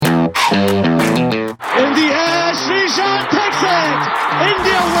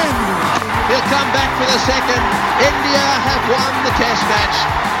win. He'll come back for the second. India have won the test match.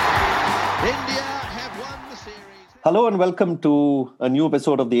 India have won the series. Hello and welcome to a new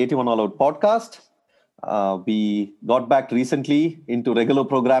episode of the 81 All Out podcast. We got back recently into regular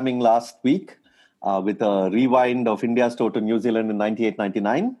programming last week with a rewind of India's tour to New Zealand in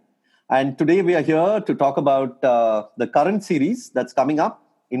 98-99. And today we are here to talk about the current series that's coming up,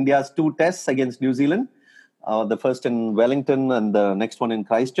 India's 2 tests against New Zealand, the first in Wellington and the next one in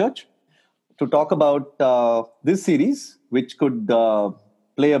Christchurch. To talk about this series, which could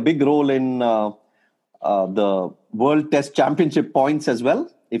play a big role in the World Test Championship points as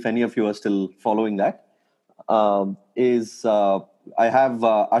well, if any of you are still following that, I have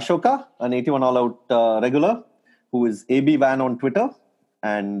Ashoka, an 81 All Out regular, who is AB Van on Twitter.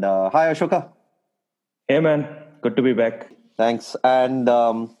 And hi, Ashoka. Hey, man. Good to be back. Thanks. And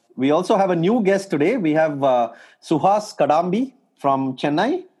we also have a new guest today. We have Suhas Kadambi from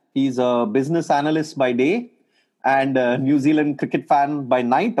Chennai. He's a business analyst by day and a New Zealand cricket fan by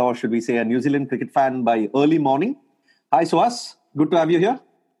night, or should we say a New Zealand cricket fan by early morning. Hi, Suhas. Good to have you here.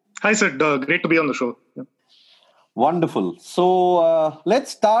 Hi, Sid. Great to be on the show. Yeah. Wonderful. So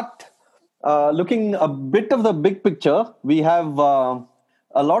let's start looking a bit of the big picture. We have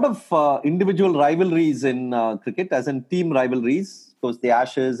a lot of individual rivalries in cricket, as in team rivalries. Of course, the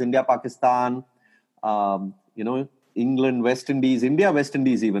Ashes, India, Pakistan, England, West Indies, India, West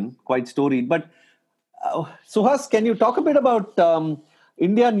Indies even, quite storied. But Suhas, can you talk a bit about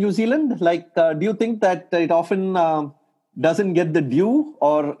India and New Zealand? Do you think that it often doesn't get the due,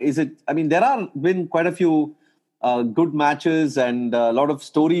 or is it? I mean, there have been quite a few good matches and a lot of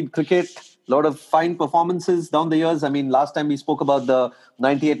storied cricket, a lot of fine performances down the years. I mean, last time we spoke about the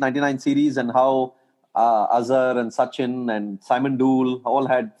 98-99 series and how Azhar and Sachin and Simon Dool all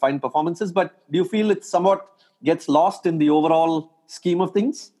had fine performances. But do you feel it somewhat gets lost in the overall scheme of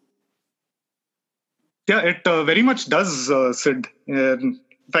things? Yeah, it very much does, Sid. In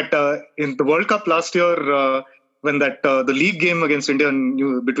fact, in the World Cup last year, when the league game against India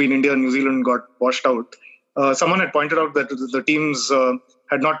and between India and New Zealand got washed out, someone had pointed out that the teams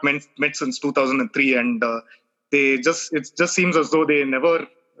had not met since 2003, and it just seems as though they never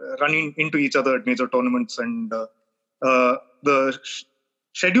run into each other at major tournaments. And the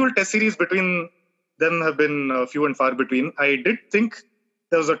scheduled test series between them have been few and far between. I did think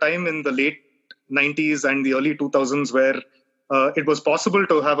there was a time in the late 90s and the early 2000s where it was possible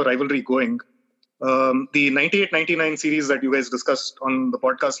to have a rivalry going. The 98-99 series that you guys discussed on the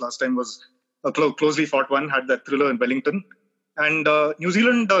podcast last time was a closely fought one, had that thriller in Wellington. And New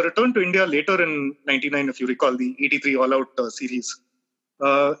Zealand returned to India later in 99, if you recall, the 83 All-Out series.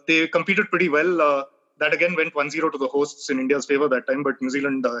 They competed pretty well. That again went 1-0 to the hosts in India's favour that time, but New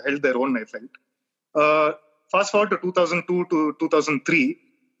Zealand held their own, I felt. Fast forward to 2002 to 2003,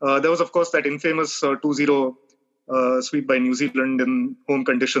 there was, of course, that infamous 2-0 sweep by New Zealand in home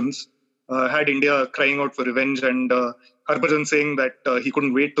conditions. Had India crying out for revenge, and Harbhajan saying that he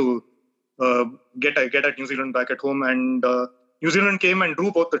couldn't wait to get at New Zealand back at home. And New Zealand came and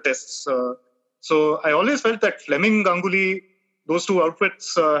drew both the tests. So I always felt that Fleming, Ganguly, those two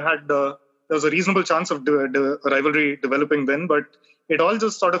outfits there was a reasonable chance of the rivalry developing then, but it all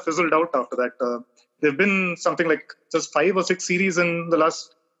just sort of fizzled out after that. There have been something like just 5 or 6 series in the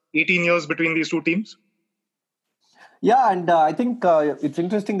last 18 years between these two teams. Yeah, and I think it's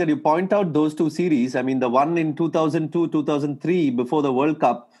interesting that you point out those 2 series. I mean, the one in 2002, 2003, before the World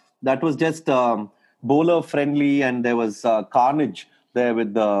Cup, that was just bowler friendly, and there was carnage there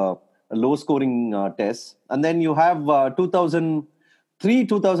with the low-scoring tests. And then you have 2003,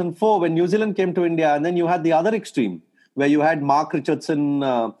 2004, when New Zealand came to India, and then you had the other extreme, where you had Mark Richardson,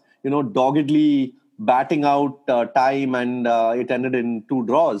 doggedly batting out time, and it ended in 2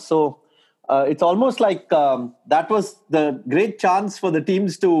 draws. So it's almost like that was the great chance for the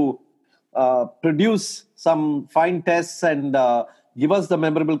teams to produce some fine tests and give us the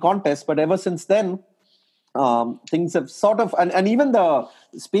memorable contest. But ever since then, things have sort of, and even the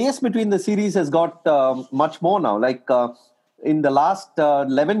space between the series has got much more now. In the last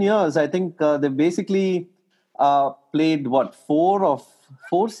 11 years, I think they've basically played,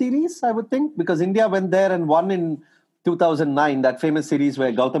 4 series, I would think, because India went there and won in 2009, that famous series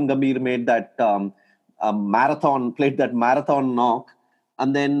where Gautam Gambhir made that played that marathon knock.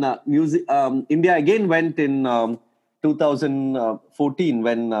 And then India again went in 2014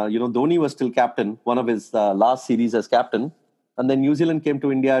 when Dhoni was still captain, one of his last series as captain. And then New Zealand came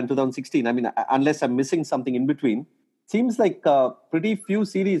to India in 2016. I mean, unless I'm missing something in between, seems like pretty few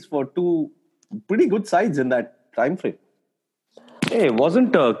series for 2 pretty good sides in that time frame. Hey,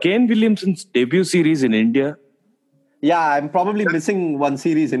 wasn't Kane Williamson's debut series in India? Yeah, I'm probably missing one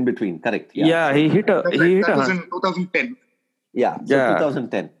series in between. Correct. Yeah, he hit a. That's He right. hit That was a. in 2010. Yeah, so Yeah.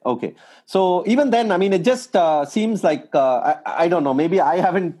 2010. Okay. So even then, I mean, it just seems like, I don't know, maybe I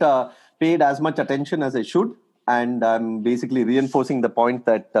haven't paid as much attention as I should. And I'm basically reinforcing the point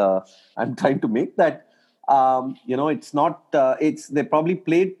that I'm trying to make that, it's not, they probably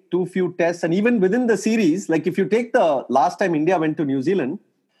played too few tests. And even within the series, like if you take the last time India went to New Zealand,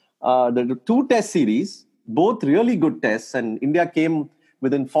 the two test series, both really good tests. And India came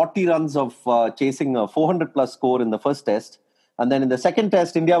within 40 runs of chasing a 400 plus score in the first test. And then in the second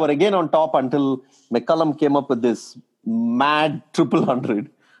test, India were again on top until McCullum came up with this mad triple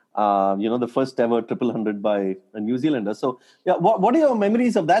hundred. The first ever triple hundred by a New Zealander. So, yeah, what are your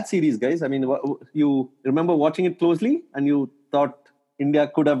memories of that series, guys? I mean, you remember watching it closely and you thought India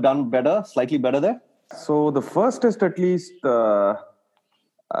could have done better, slightly better there? So the first test, at least,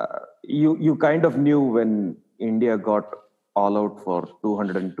 you kind of knew when India got all out for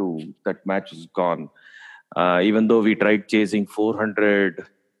 202, that match is gone. Even though we tried chasing 400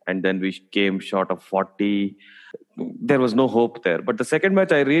 and then we came short of 40, there was no hope there. But the second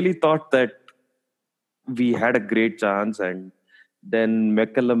match, I really thought that we had a great chance, and then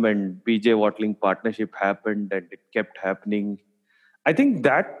McCullum and PJ Watling partnership happened, and it kept happening. I think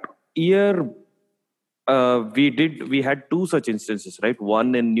that year we had two such instances, right?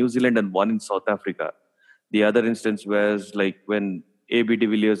 One in New Zealand and one in South Africa. The other instance was like when AB de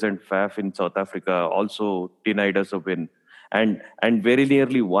Villiers and Faf in South Africa also denied us a win, and very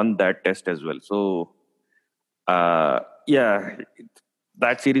nearly won that test as well. So that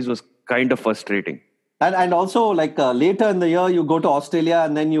series was kind of frustrating. And also, like later in the year, you go to Australia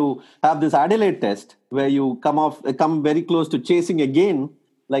and then you have this Adelaide test where you come very close to chasing again,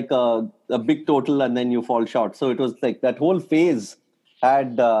 like a big total, and then you fall short. So it was like that whole phase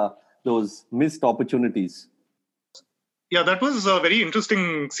had those missed opportunities. Yeah, that was a very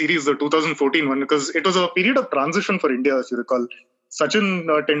interesting series, the 2014 one, because it was a period of transition for India, if you recall. Sachin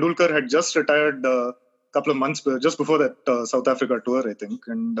Tendulkar had just retired a couple of months just before that South Africa tour, I think.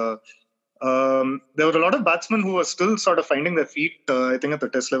 And there were a lot of batsmen who were still sort of finding their feet, I think, at the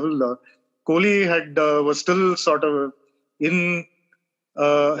test level. Kohli was still sort of in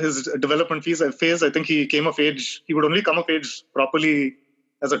his development phase. I think he came of age. He would only come of age properly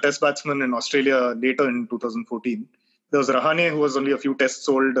as a test batsman in Australia later in 2014. There was Rahane, who was only a few tests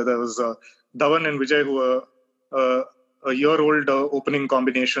old. There was Dhawan and Vijay, who were a year-old opening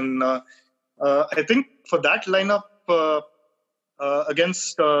combination. I think for that lineup,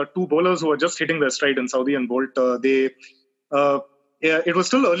 against two bowlers who were just hitting their stride in Saudi and Bolt, it was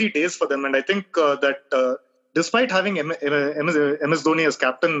still early days for them. And I think that despite having MS Dhoni as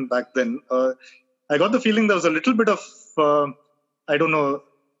captain back then, I got the feeling there was a little bit of,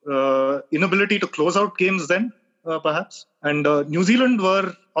 inability to close out games then. Perhaps. And New Zealand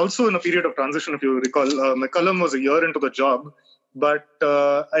were also in a period of transition, if you recall. McCullum was a year into the job, but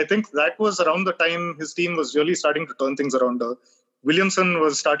I think that was around the time his team was really starting to turn things around. Williamson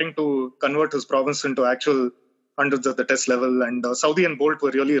was starting to convert his province into actual hundreds at the test level, and Saudi and Bolt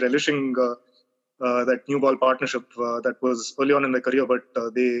were really relishing that new ball partnership that was early on in their career, but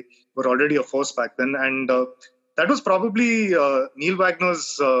they were already a force back then. And that was probably Neil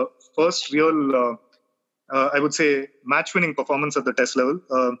Wagner's first real I would say, match-winning performance at the test level.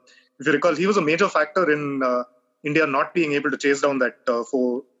 If you recall, he was a major factor in India not being able to chase down that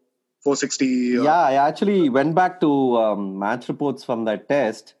 460. Yeah, I actually went back to match reports from that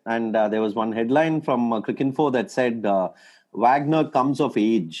test, and there was one headline from Cricinfo that said Wagner comes of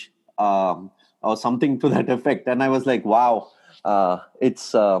age, or something to that effect. And I was like, wow,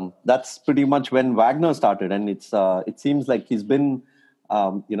 that's pretty much when Wagner started, and it seems like he's been.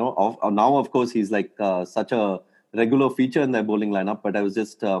 Now, of course, he's like such a regular feature in their bowling lineup. But I was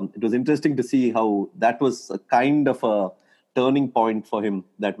just, it was interesting to see how that was a kind of a turning point for him,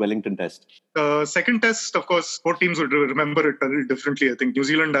 that Wellington test. Second test, of course, both teams would remember it a little differently. I think New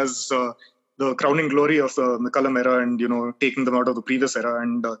Zealand has the crowning glory of the McCullum era and, taking them out of the previous era.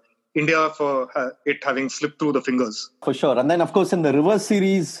 And India for it having slipped through the fingers. For sure. And then, of course, in the reverse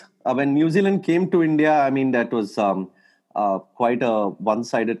series, when New Zealand came to India, I mean, that was... quite a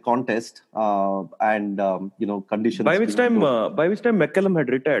one-sided contest, and conditions. By which time McCullum had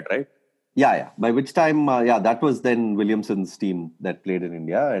retired, right? Yeah. By which time, that was then Williamson's team that played in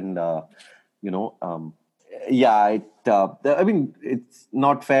India, and it's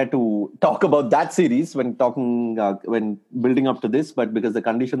not fair to talk about that series when building up to this, but because the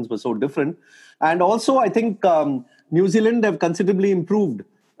conditions were so different, and also I think New Zealand have considerably improved.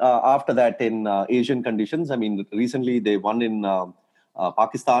 After that in Asian conditions. I mean, recently they won in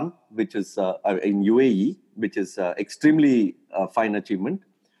Pakistan, which is in UAE, which is extremely fine achievement.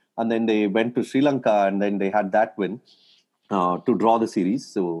 And then they went to Sri Lanka, and then they had that win to draw the series.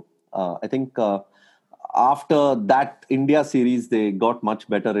 So I think after that India series, they got much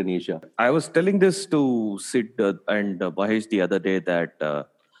better in Asia. I was telling this to Sid and Mahesh the other day that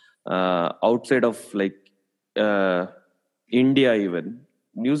outside of India, even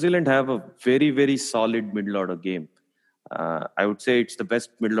New Zealand have a very, very solid middle order game. I would say it's the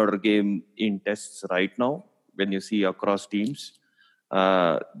best middle order game in tests right now when you see across teams.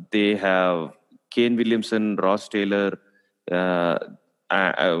 They have Kane Williamson, Ross Taylor,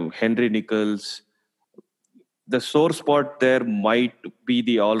 Henry Nichols. The sore spot there might be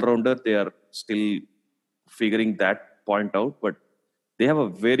the all-rounder. They are still figuring that point out, but they have a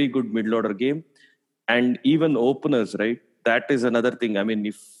very good middle order game. And even openers, right? That is another thing. I mean,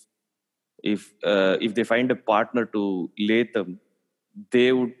 if they find a partner to Latham,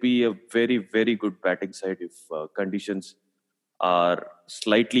 they would be a very, very good batting side. If conditions are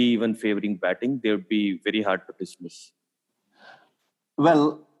slightly even favoring batting, they would be very hard to dismiss.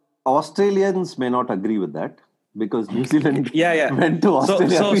 Well, Australians may not agree with that because New Zealand went to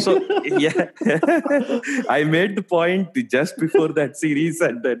Australia. So I made the point just before that series,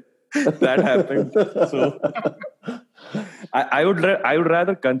 and then that happened. So I would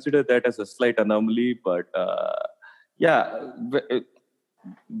rather consider that as a slight anomaly, but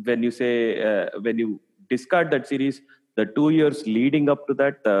when you say when you discard that series, the 2 years leading up to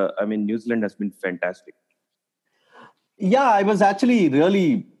that, I mean, New Zealand has been fantastic. Yeah, I was actually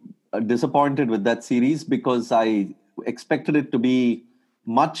really disappointed with that series because I expected it to be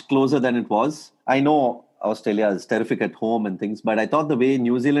much closer than it was. I know Australia is terrific at home and things, but I thought the way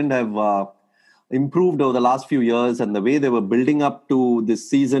New Zealand have improved over the last few years and the way they were building up to this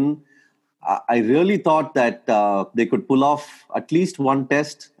season, I really thought that they could pull off at least one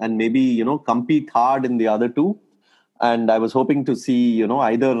test and maybe, compete hard in the other two. And I was hoping to see,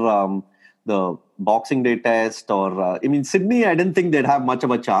 either the Boxing Day test or, Sydney, I didn't think they'd have much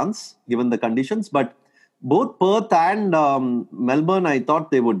of a chance given the conditions. But both Perth and Melbourne, I thought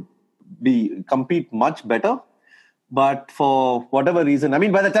they would compete much better. But for whatever reason,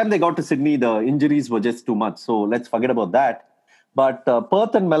 by the time they got to Sydney, the injuries were just too much. So let's forget about that. But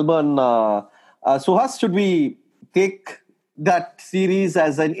Perth and Melbourne, Suhas, should we take that series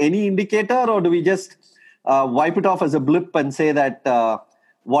as any indicator, or do we just wipe it off as a blip and say that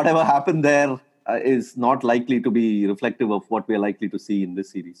whatever happened there is not likely to be reflective of what we're likely to see in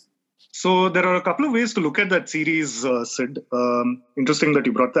this series? So there are a couple of ways to look at that series, Sid. Interesting that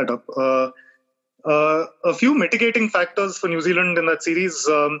you brought that up. A few mitigating factors for New Zealand in that series.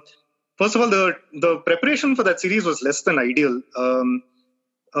 First of all, the preparation for that series was less than ideal.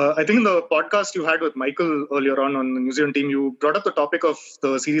 I think in the podcast you had with Michael earlier on the New Zealand team, you brought up the topic of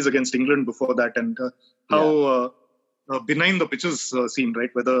the series against England before that and how benign the pitches seemed, right?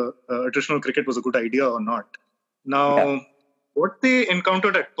 Whether attritional cricket was a good idea or not. Now, what they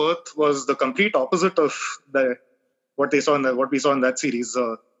encountered at Perth was the complete opposite of what we saw in that series.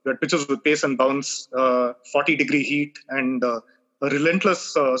 We had pitches with pace and bounce, 40-degree heat, and a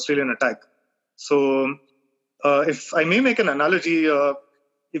relentless Australian attack. So, if I may make an analogy,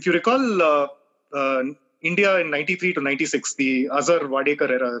 if you recall India in 93 to 96, the Azhar Wadekar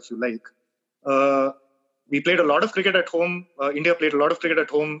era, if you like, we played a lot of cricket at home. India played a lot of cricket at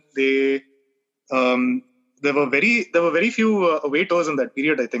home. There were very few away tours in that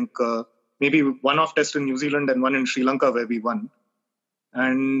period. I think maybe one off test in New Zealand and one in Sri Lanka where we won.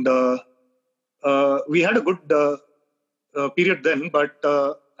 And we had a good period then. But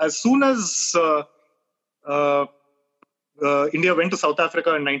as soon as India went to South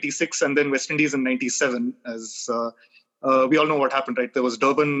Africa in 96 and then West Indies in 97, as we all know what happened, right? There was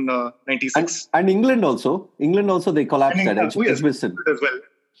Durban 96. And England also. They collapsed at Edgbaston as well.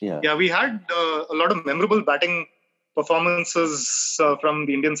 Yeah, we had a lot of memorable batting performances from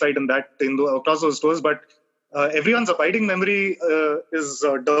the Indian side across those tours, but everyone's abiding memory is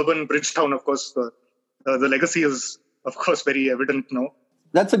Durban, Bridgetown, of course. The legacy is, of course, very evident now.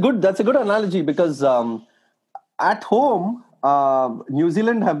 That's a good analogy because at home, New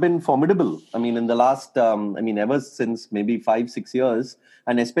Zealand have been formidable. In the last, ever since maybe 5-6 years,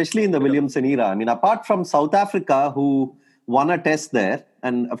 and especially in the Williamson era. Apart from South Africa, who won a test there,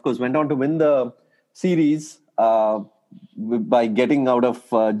 and of course went on to win the series by getting out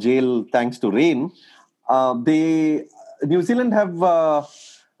of jail thanks to rain. New Zealand have,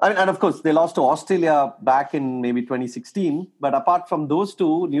 and of course they lost to Australia back in maybe 2016. But apart from those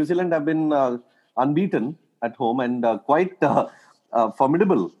two, New Zealand have been unbeaten at home and quite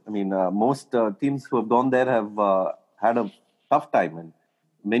formidable. Most teams who have gone there have had a tough time, and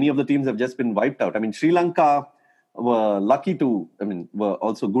many of the teams have just been wiped out. I mean, Sri Lanka were were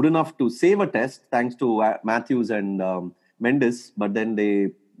also good enough to save a test thanks to Matthews and Mendes, but then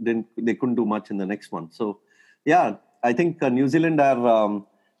they couldn't do much in the next one. So, yeah, I think New Zealand are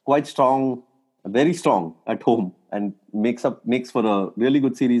quite strong, very strong at home, and makes for a really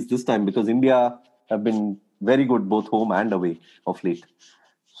good series this time, because India have been very good both home and away of late.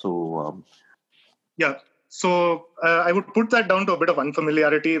 So yeah. So I would put that down to a bit of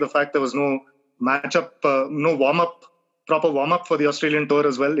unfamiliarity. The fact there was no matchup, no proper warm up for the Australian tour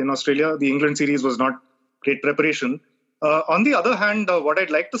as well in Australia. The England series was not great preparation. On the other hand, what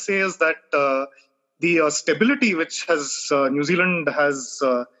I'd like to say is that the stability which New Zealand has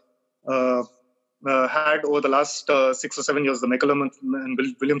had over the last 6 or 7 years, the McCullum and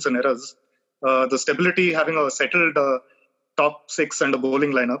Williamson eras, the stability, having a settled top six and a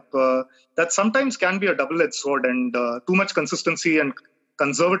bowling lineup, that sometimes can be a double-edged sword, and too much consistency and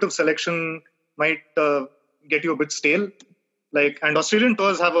conservative selection might get you a bit stale. And Australian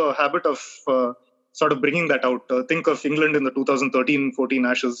tours have a habit of sort of bringing that out. Think of England in the 2013-14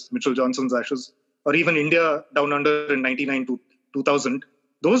 Ashes, Mitchell Johnson's Ashes, or even India down under in 99 to 2000.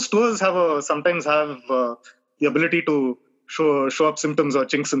 Those tours sometimes have the ability to show up symptoms or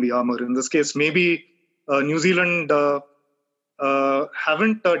chinks in the armor. In this case, maybe New Zealand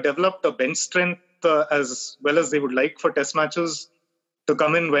haven't developed a bench strength as well as they would like for test matches to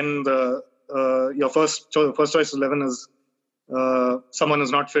come in when your first choice 11 is someone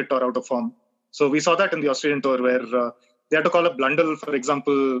who's not fit or out of form. So we saw that in the Australian tour where they had to call up Blundell, for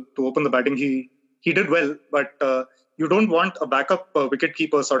example, to open the batting. He did well, but you don't want a backup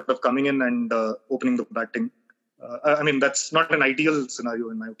wicketkeeper sort of coming in and opening the batting. That's not an ideal scenario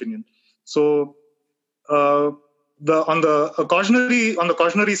in my opinion. So on the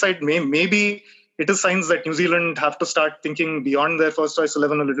cautionary side, maybe it is signs that New Zealand have to start thinking beyond their first choice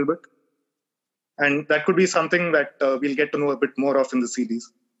 11 a little bit, and that could be something that we'll get to know a bit more of in the series.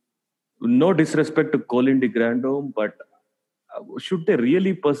 No disrespect to Colin de Grandhomme, but should they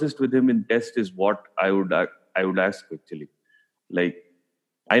really persist with him in test is what I would ask actually.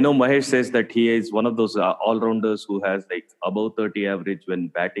 I know Mahesh says that he is one of those all-rounders who has above 30 average when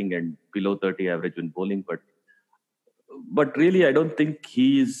batting and below 30 average when bowling, but really I don't think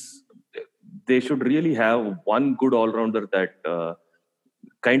they should really have one good all-rounder that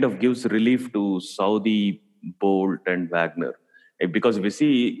kind of gives relief to Saudi, Bolt and Wagner. Because we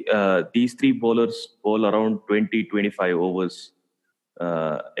see these three bowlers bowl around 20-25 overs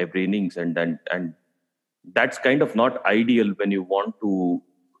every innings, and that's kind of not ideal when you want to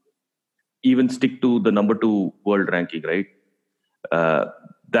even stick to the number 2 world ranking, right?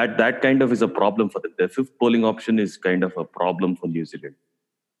 That kind of is a problem for them. The fifth bowling option is kind of a problem for New Zealand.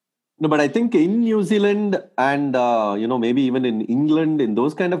 No, but I think in New Zealand and maybe even in England, in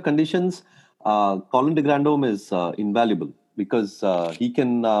those kind of conditions, Colin de Grandhomme is invaluable. Because he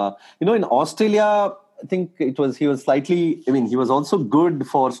can, in Australia, I think he was slightly, he was also good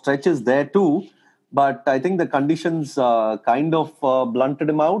for stretches there too, but I think the conditions kind of blunted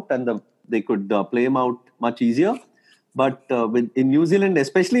him out, and they could play him out much easier. But in New Zealand,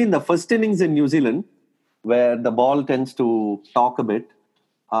 especially in the first innings in New Zealand, where the ball tends to talk a bit,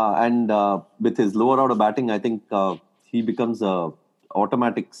 and with his lower order batting, I think he becomes a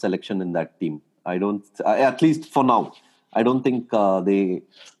automatic selection in that team. At least for now. I don't think they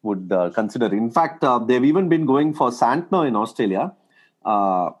would consider. In fact, they've even been going for Santner in Australia,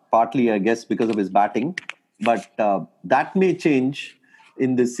 partly, I guess, because of his batting. But that may change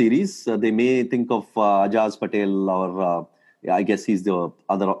in this series. They may think of Ajaz Patel, or I guess he's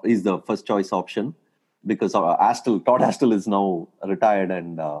the first choice option, because Todd Astle is now retired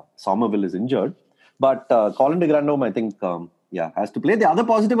and Somerville is injured. But Colin de Grandhomme, I think, has to play. The other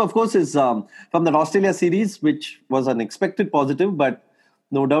positive, of course, is from the Australia series, which was an expected positive, but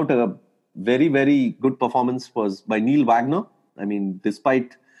no doubt a very, very good performance was by Neil Wagner.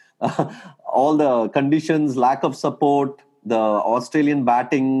 Despite all the conditions, lack of support, the Australian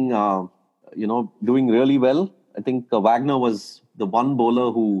batting, doing really well. I think Wagner was the one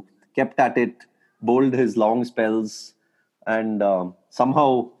bowler who kept at it, bowled his long spells, and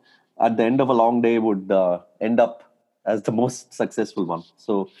somehow at the end of a long day would end up as the most successful one.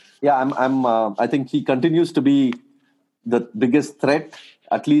 So, I think he continues to be the biggest threat,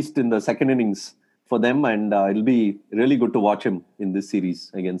 at least in the second innings for them, and it'll be really good to watch him in this series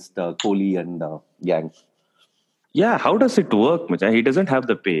against Kohli and gang. Yeah, how does it work? He doesn't have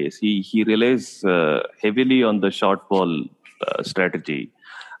the pace. He relies heavily on the short ball strategy.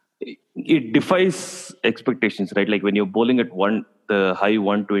 It defies expectations, right? When you're bowling at the high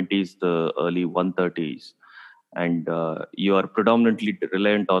 120s, the early 130s, and you are predominantly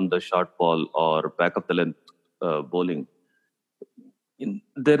reliant on the short ball or back of the length bowling,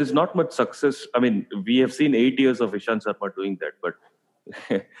 there is not much success. I mean, we have seen 8 years of Ishant Sharma doing that, but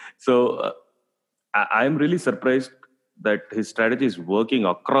so I'm really surprised that his strategy is working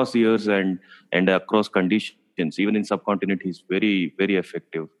across years and across conditions. Even in subcontinent, he's very, very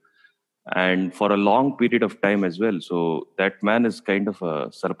effective, and for a long period of time as well. So that man is kind of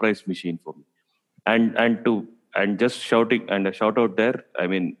a surprise machine for me. And just shouting and a shout out there. I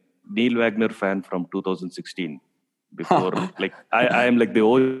mean, Neil Wagner fan from 2016. Before, like I am like the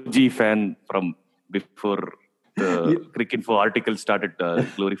OG fan from before the Cricinfo article started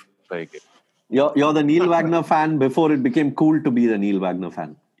glorifying it. You're the Neil Wagner fan before it became cool to be the Neil Wagner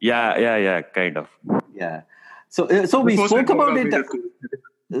fan. Yeah, kind of. Yeah. So we spoke about it.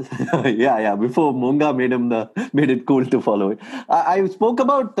 Before Monga made it cool to follow it. I spoke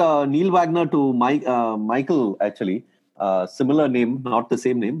about Neil Wagner to Michael, actually. Similar name, not the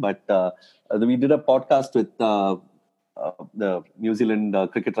same name, but we did a podcast with the New Zealand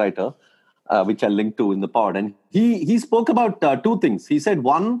cricket writer, which I'll link to in the pod. And he spoke about two things. He said,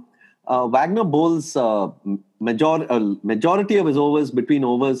 one, Wagner bowls majority of his overs between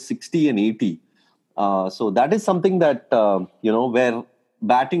overs 60 and 80. So that is something that, where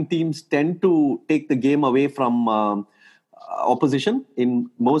batting teams tend to take the game away from opposition in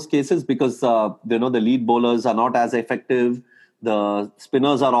most cases because, the lead bowlers are not as effective. The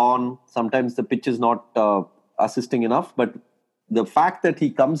spinners are on. Sometimes the pitch is not assisting enough. But the fact that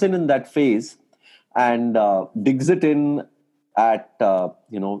he comes in that phase and digs it in at,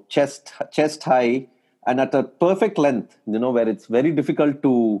 chest high and at a perfect length, where it's very difficult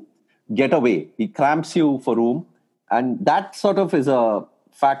to get away. He cramps you for room. And that sort of is a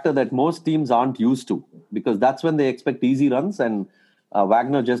factor that most teams aren't used to because that's when they expect easy runs and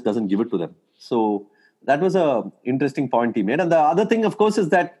Wagner just doesn't give it to them. So that was a interesting point he made. And the other thing, of course, is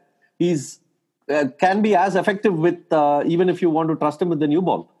that he's can be as effective with even if you want to trust him with the new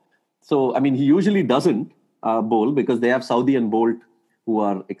ball. So, I mean, he usually doesn't bowl because they have Saudi and Bolt who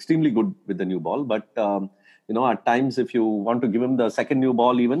are extremely good with the new ball. But, at times if you want to give him the second new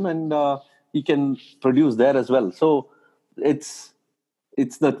ball even and he can produce there as well. So it's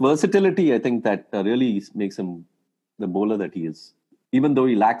that versatility, I think, that really makes him the bowler that he is, even though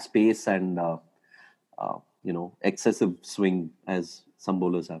he lacks pace and, excessive swing as some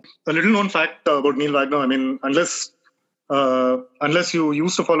bowlers have. A little known fact about Neil Wagner, I mean, unless you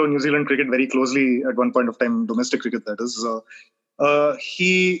used to follow New Zealand cricket very closely at one point of time, domestic cricket that is,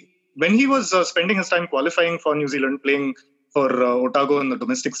 when he was spending his time qualifying for New Zealand, playing for Otago in the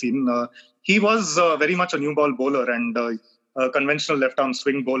domestic scene, he was very much a new ball bowler and a conventional left-arm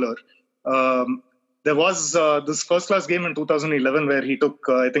swing bowler. There was this first-class game in 2011 where he took,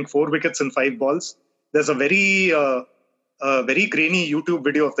 I think, 4 wickets in 5 balls. There's a very grainy YouTube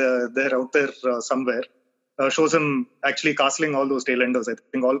video of there out there somewhere. Shows him actually castling all those tail-enders. I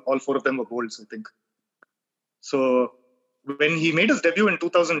think all 4 of them were bowls, I think. So when he made his debut in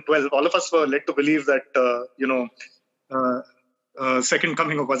 2012, all of us were led to believe that, second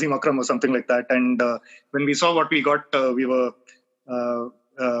coming of Wasim Akram or something like that. And when we saw what we got, we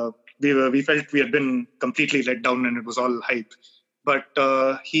felt we had been completely let down and it was all hype. But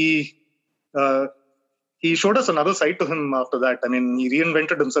he showed us another side to him after that. I mean, he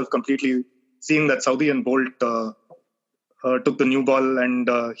reinvented himself completely, seeing that Saudi and Bolt took the new ball and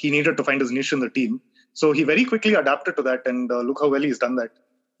he needed to find his niche in the team. So he very quickly adapted to that and look how well he's done that.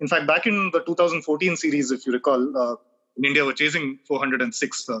 In fact, back in the 2014 series, if you recall, in India were chasing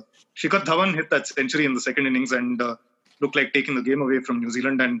 406. Shikhar Dhawan hit that century in the second innings and looked like taking the game away from New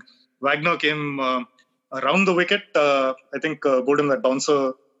Zealand. And Wagner came around the wicket. I think bowled him that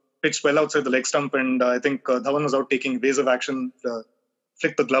bouncer, pitched well outside the leg stump. And I think Dhawan was out taking evasive action,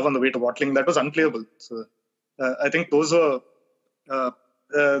 flicked the glove on the way to Watling. That was unplayable. So I think those were...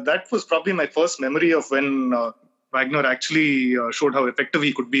 that was probably my first memory of when Wagner actually showed how effective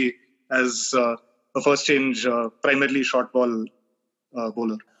he could be as a first change, primarily short ball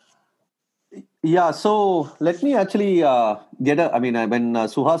bowler. Yeah, so let me actually when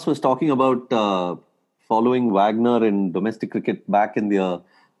Suhas was talking about following Wagner in domestic cricket back in the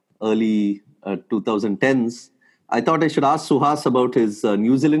early 2010s, I thought I should ask Suhas about his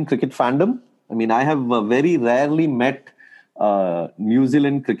New Zealand cricket fandom. I mean, I have very rarely met New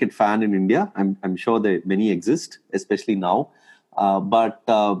Zealand cricket fan in India. I'm sure that many exist, especially now. But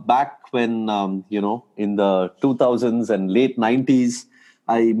back when, in the 2000s and late 90s,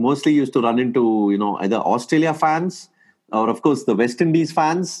 I mostly used to run into, either Australia fans or, of course, the West Indies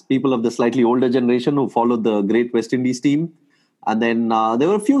fans, people of the slightly older generation who followed the great West Indies team. And then there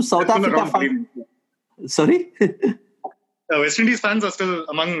were a few South Africa fans. Sorry? West Indies fans are still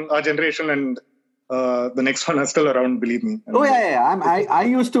among our generation, and the next one are still around, believe me. Oh, yeah. I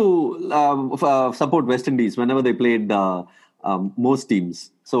used to support West Indies whenever they played most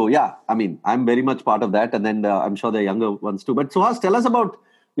teams. So, yeah, I mean, I'm very much part of that. And then I'm sure the younger ones too. But Suhas, tell us about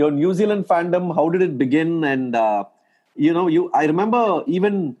your New Zealand fandom. How did it begin? And, I remember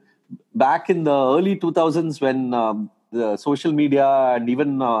even back in the early 2000s when the social media and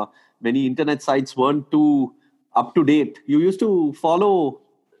even many internet sites weren't too up to date, you used to follow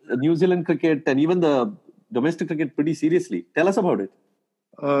New Zealand cricket and even the domestic cricket pretty seriously. Tell us about it.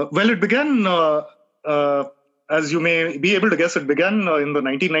 Well, it began, as you may be able to guess, it began in the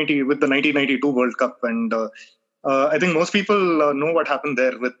 1990 with the 1992 World Cup, and I think most people know what happened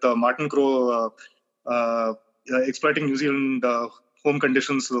there with Martin Crowe exploiting New Zealand home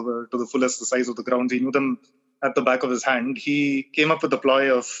conditions to the fullest, the size of the grounds. He knew them at the back of his hand. He came up with the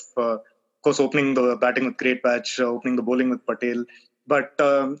ploy of course, opening the batting with Great Batch, opening the bowling with Patel, but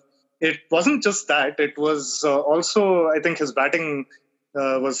it wasn't just that. It was also, I think, his batting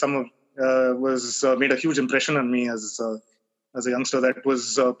was made a huge impression on me as a youngster. That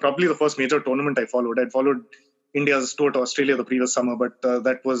was probably the first major tournament I followed. I'd followed India's tour to Australia the previous summer, but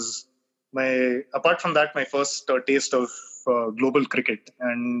that was apart from that, my first taste of global cricket,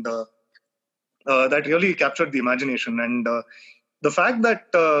 and that really captured the imagination. And the fact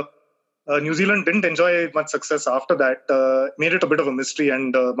that New Zealand didn't enjoy much success after that made it a bit of a mystery,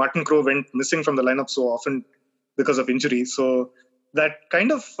 and Martin Crowe went missing from the lineup so often because of injury. So that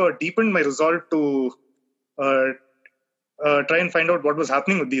kind of deepened my resolve to try and find out what was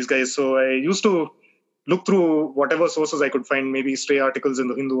happening with these guys. So I used to look through whatever sources I could find, maybe stray articles in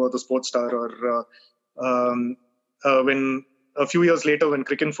the Hindu or the Sports Star, or when a few years later when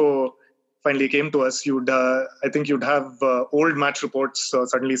Cricinfo finally came to us, I think you'd have old match reports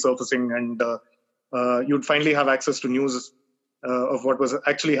suddenly surfacing, and you'd finally have access to news of what was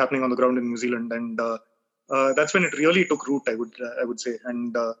actually happening on the ground in New Zealand, and that's when it really took root, I would say.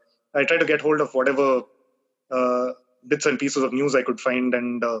 And I tried to get hold of whatever bits and pieces of news I could find,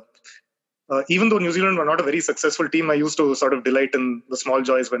 and even though New Zealand were not a very successful team, I used to sort of delight in the small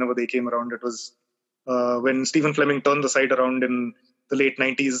joys whenever they came around. It was when Stephen Fleming turned the side around in the late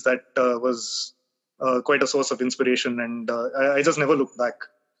 90s that was quite a source of inspiration, and I just never looked back.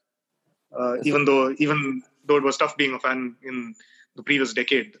 Even though it was tough being a fan in the previous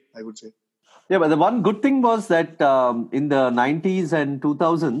decade, I would say. Yeah, but the one good thing was that in the 90s and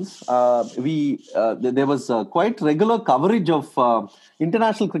 2000s, there was quite regular coverage of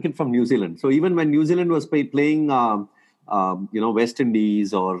international cricket from New Zealand. So even when New Zealand was playing, West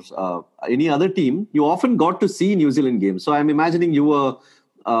Indies or any other team, you often got to see New Zealand games. So I'm imagining you were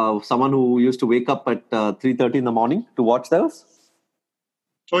someone who used to wake up at 3:30 in the morning to watch those.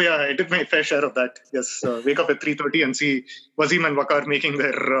 Oh yeah, I did my fair share of that. Yes, wake up at 3:30 and see Wasim and Waqar making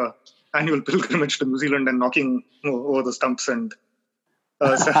their annual pilgrimage to New Zealand and knocking over the stumps, and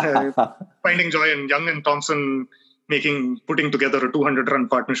finding joy in Young and Thompson putting together a 200-run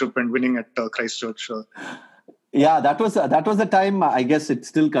partnership and winning at Christchurch. Yeah, that was the time. I guess it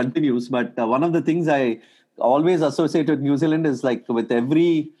still continues. But one of the things I always associate with New Zealand is like with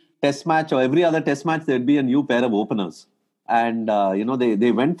every test match or every other test match, there'd be a new pair of openers, and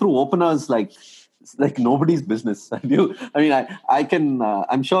they went through openers like nobody's business. I'm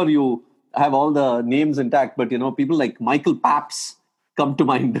sure you have all the names intact, but people like Michael Paps come to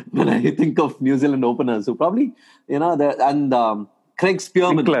mind when I think of New Zealand openers, who probably Craig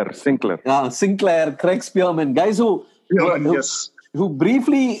Spearman, Sinclair, Craig Spearman, guys who were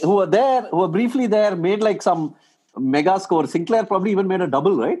briefly there, made like some mega score. Sinclair probably even made a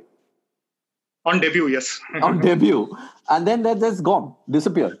double, right? On debut, yes. On debut, and then they're just gone,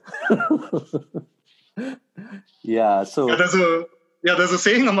 disappeared. Yeah, so there's a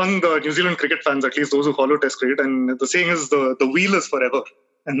saying among the New Zealand cricket fans, at least those who follow Test cricket, and the saying is the wheel is forever,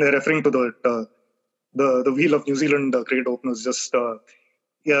 and they're referring to the wheel of New Zealand cricket openers. Just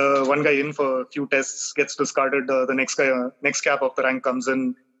one guy in for a few tests gets discarded, the next cap of the rank comes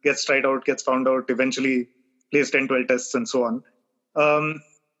in, gets tried out, gets found out, eventually plays 10-12 tests and so on.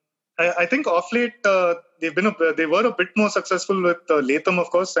 I think off late they were a bit more successful with Latham,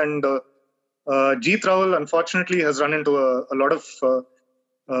 of course, and Jeet Rahul unfortunately has run into a lot of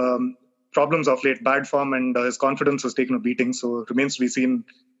problems of late, bad form, and his confidence has taken a beating. So it remains to be seen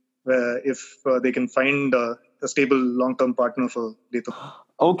if they can find a stable long-term partner for Latham.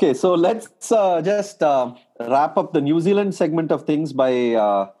 Okay, so let's just wrap up the New Zealand segment of things by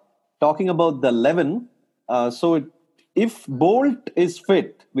talking about the 11. If Bolt is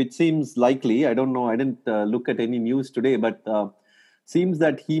fit, which seems likely, I don't know, I didn't look at any news today, but seems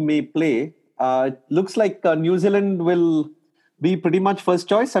that he may play. Looks like New Zealand will be pretty much first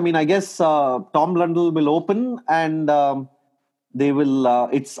choice. I mean, I guess Tom Lundell will open, and they will.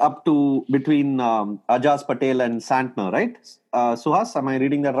 It's up to between Ajaz Patel and Santner, right? Suhas, am I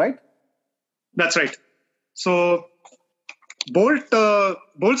reading that right? That's right. So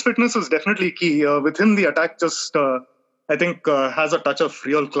Bolt's fitness is definitely key. With him, the attack just, I think, has a touch of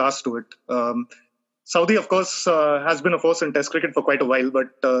real class to it. Southee, of course, has been a force in Test cricket for quite a while, but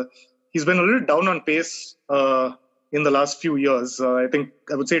he's been a little down on pace in the last few years. I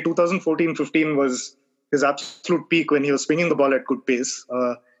would say 2014-15 was his absolute peak when he was swinging the ball at good pace.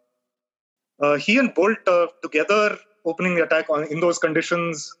 He and Bolt together opening the attack in those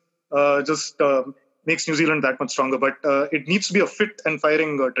conditions just makes New Zealand that much stronger. But it needs to be a fit and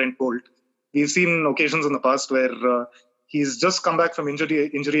firing Trent Bolt. We've seen occasions in the past where he's just come back from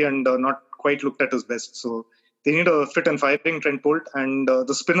injury and not quite looked at his best. So they need a fit and firing Trent Bolt. And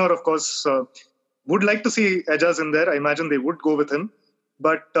the spinner, of course, would like to see Ajaz in there. I imagine they would go with him.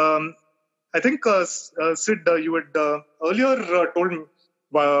 But I think, Sid, you had earlier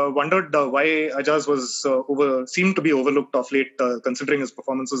wondered why Ajaz was seemed to be overlooked of late, considering his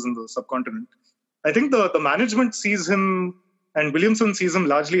performances in the subcontinent. I think the management sees him, and Williamson sees him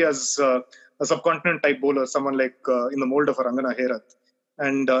largely as a subcontinent type bowler, someone like in the mold of a Rangana Herath.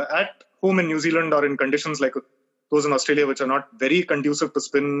 And at home in New Zealand or in conditions like those in Australia, which are not very conducive to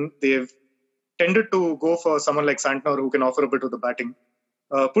spin, they've tended to go for someone like Santner who can offer a bit of the batting.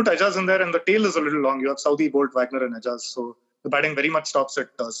 Put Ajaz in there, and the tail is a little long. You have Southee, Bolt, Wagner, and Ajaz. So the batting very much stops at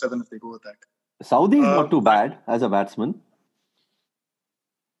 7 if they go with that. Southee is not too bad as a batsman.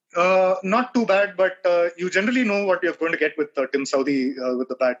 Not too bad, but you generally know what you're going to get with Tim Southee with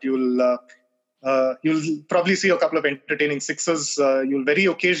the bat. You'll probably see a couple of entertaining sixes. You'll very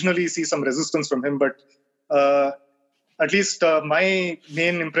occasionally see some resistance from him, but at least my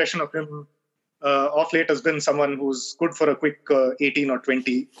main impression of him off late has been someone who's good for a quick 18 or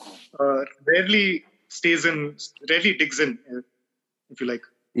 20. Rarely digs in, if you like.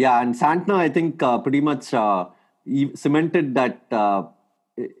 Yeah, and Santner, I think, pretty much cemented that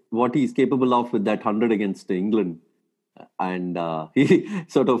what he's capable of with that 100 against England. And he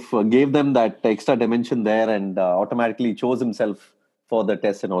sort of gave them that extra dimension there and automatically chose himself for the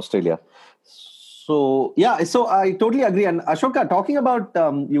test in Australia. So, yeah, so I totally agree. And Ashoka, talking about,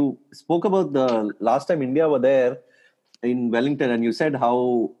 you spoke about the last time India were there in Wellington, and you said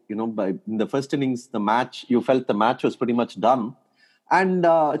how, in the first innings, you felt the match was pretty much done. And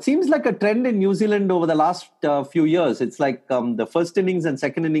it seems like a trend in New Zealand over the last few years. It's like the first innings and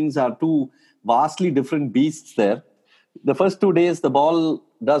second innings are two vastly different beasts there. The first 2 days, the ball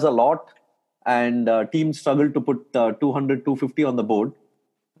does a lot and teams struggle to put 200, 250 on the board.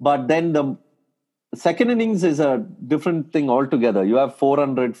 But then the second innings is a different thing altogether. You have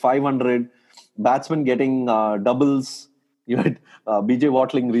 400, 500, batsmen getting doubles. You had BJ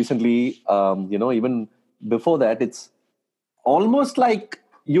Watling recently, even before that, it's almost like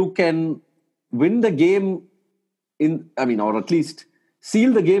you can win the game or at least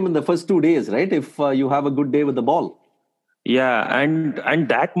seal the game in the first 2 days, right? If you have a good day with the ball. Yeah, and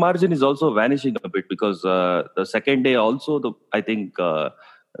that margin is also vanishing a bit because the second day also, I think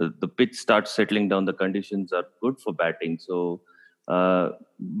the pitch starts settling down. The conditions are good for batting. So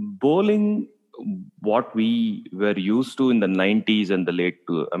bowling, what we were used to in the 90s and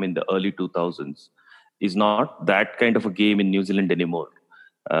the early 2000s, is not that kind of a game in New Zealand anymore.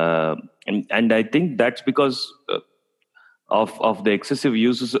 And I think that's because of the excessive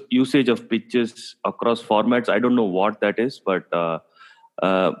usage of pitches across formats. I don't know what that is, but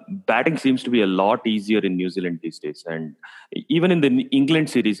batting seems to be a lot easier in New Zealand these days. And even in the England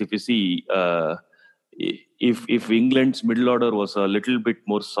series, if you see, if England's middle order was a little bit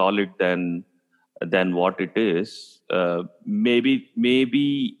more solid than what it is,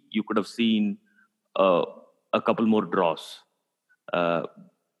 maybe you could have seen a couple more draws.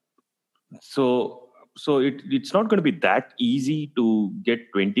 So it's not going to be that easy to get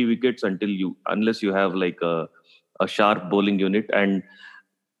 20 wickets unless you have like a sharp bowling unit, and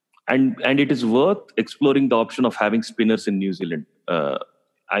it is worth exploring the option of having spinners in New Zealand.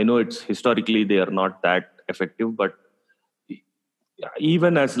 I know it's historically they are not that effective, but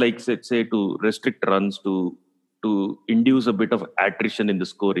even as say to restrict runs, to induce a bit of attrition in the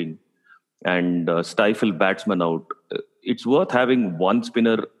scoring and stifle batsmen out, it's worth having one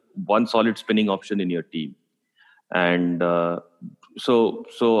solid spinning option in your team. And so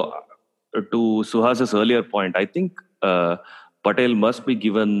to Suhas's earlier point, I think Patel must be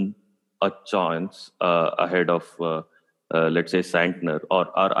given a chance ahead of let's say Santner, or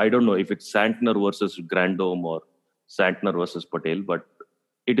I don't know if it's Santner versus Grandome or Santner versus Patel, but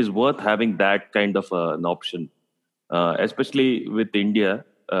it is worth having that kind of an option, especially with India.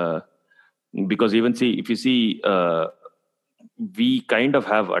 Because even if you see, we kind of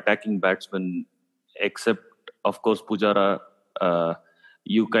have attacking batsmen, except of course Pujara.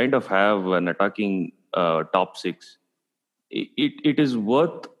 You kind of have an attacking top six. It is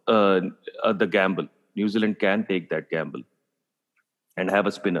worth the gamble. New Zealand can take that gamble and have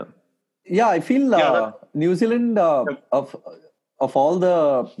a spinner. Yeah, I feel New Zealand of all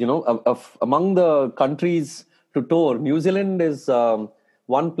the of among the countries to tour, New Zealand is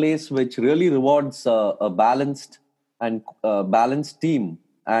one place which really rewards a balanced team,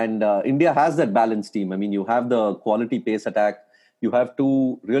 and India has that balanced team. I mean, you have the quality pace attack, you have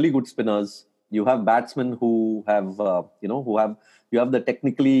two really good spinners, you have batsmen who have you have the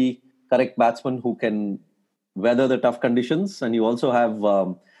technically correct batsmen who can weather the tough conditions, and you also have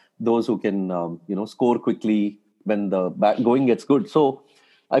those who can score quickly when the going gets good. So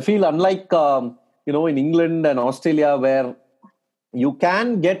I feel unlike in England and Australia, where you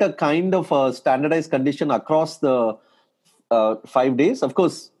can get a kind of a standardized condition across the 5 days. Of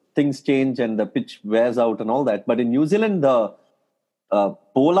course, things change and the pitch wears out and all that. But in New Zealand, the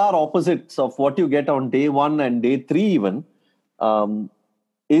polar opposites of what you get on day 1 and day 3 even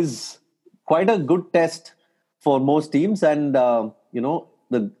is quite a good test for most teams. And,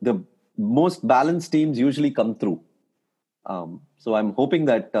 the most balanced teams usually come through. So I'm hoping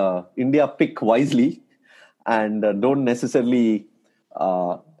that India pick wisely and don't necessarily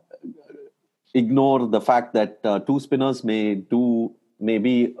ignore the fact that two spinners may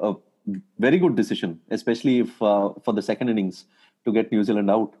be a very good decision, especially if for the second innings to get New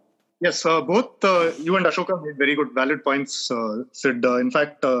Zealand out. Yes, both you and Ashoka made very good, valid points, Sid. In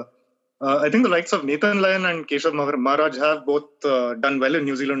fact, I think the likes of Nathan Lyon and Keshav Maharaj have both done well in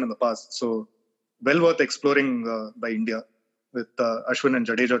New Zealand in the past. So, well worth exploring by India with Ashwin and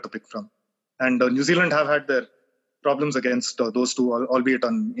Jadeja to pick from. And New Zealand have had their problems against those two, albeit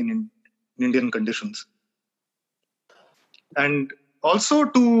in Indian conditions. And also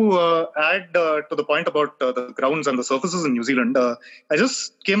to add to the point about the grounds and the surfaces in New Zealand, I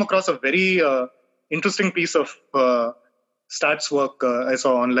just came across a very interesting piece of stats work I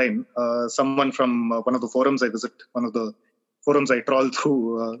saw online. Someone from one of the forums I visit, one of the forums I trawl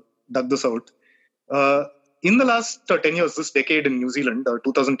through, dug this out. In the last 10 years, this decade in New Zealand,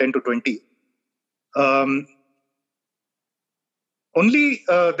 2010 to 20, only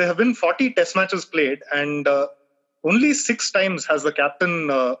there have been 40 test matches played, and only 6 times has the captain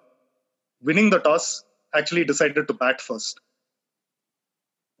winning the toss actually decided to bat first.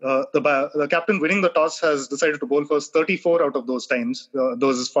 The captain winning the toss has decided to bowl first 34 out of those times,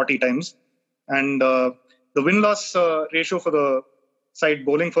 those 40 times. And the win-loss ratio for the side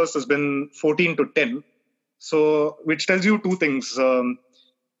bowling first has been 14 to 10. So, which tells you two things.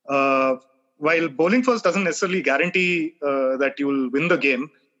 While bowling first doesn't necessarily guarantee that you will win the game,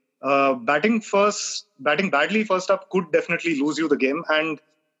 batting badly first up could definitely lose you the game. And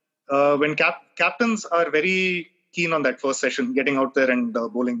when captains are very keen on that first session, getting out there and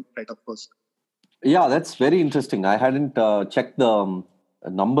bowling right up first. Yeah, that's very interesting. I hadn't checked the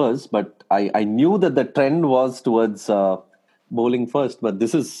numbers, but I knew that the trend was towards bowling first. But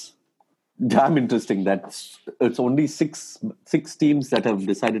this is damn interesting that it's only six teams that have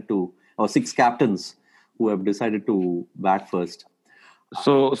decided to, or 6 captains who have decided to bat first.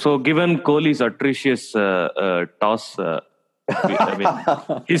 So given Kohli's atrocious toss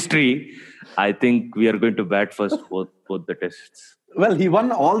history, I think we are going to bat first both the tests. Well, he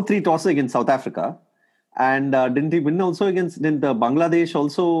won all 3 tosses against South Africa, and didn't he win also against Bangladesh?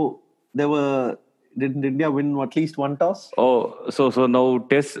 Also, didn't India win at least 1 toss? Oh, so now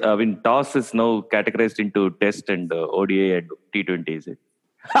toss is now categorized into test and ODI and T20, is it?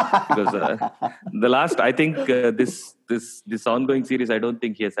 Because the last, I think this ongoing series, I don't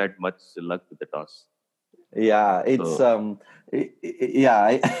think he has had much luck with the toss. Yeah, it's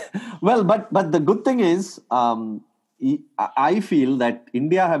well, but the good thing is, I feel that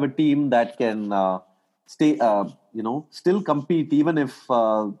India have a team that can still compete even if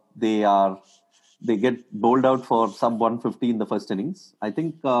they get bowled out for sub 150 in the first innings. I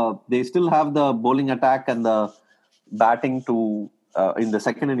think they still have the bowling attack and the batting to in the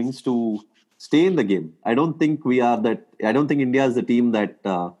second innings to stay in the game. I don't think India is the team that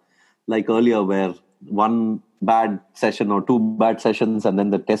like earlier where one bad session or 2 bad sessions and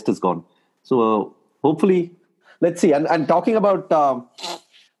then the test is gone. So hopefully, let's see. And talking about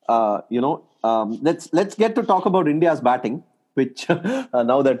let's get to talk about India's batting, which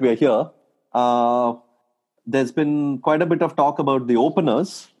now that we are here, there's been quite a bit of talk about the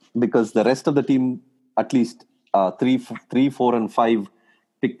openers because the rest of the team, at least 3, 4, and 5,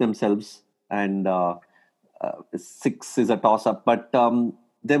 pick themselves, and 6 is a toss-up. But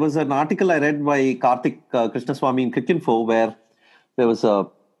there was an article I read by Karthik Krishnaswamy in Cricinfo where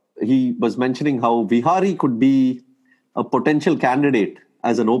he was mentioning how Vihari could be a potential candidate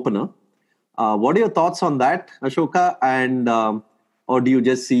as an opener. What are your thoughts on that, Ashoka? And or do you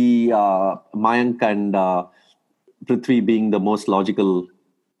just see Mayank and Prithvi being the most logical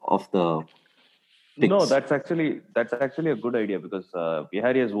of the picks? No, that's actually a good idea because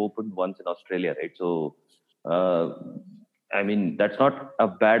Vihari has opened once in Australia, right? So, I mean, that's not a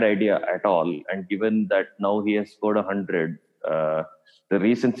bad idea at all. And given that now he has scored 100, the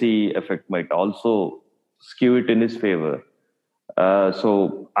recency effect might also skew it in his favor.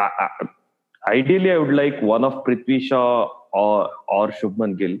 So, ideally, I would like one of Prithvi Shaw or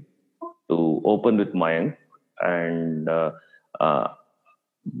Shubman Gill to open with Mayank, and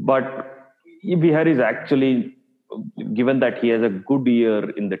but Vihari is actually, given that he has a good year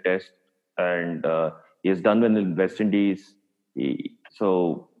in the test and he has done well in West Indies,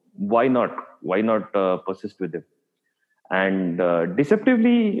 so why not persist with him? And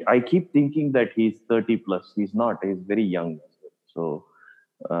deceptively, I keep thinking that he's 30 plus. He's not. He's very young. So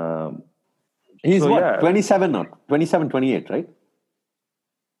he's so, what, yeah. 27 or 27, 28, right?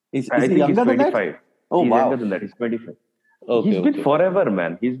 Is I he think younger he's 25. than that? Oh, He's wow. younger than that. He's 25. Okay, He's been forever,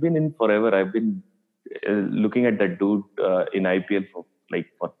 man. He's been in forever. I've been looking at that dude in IPL for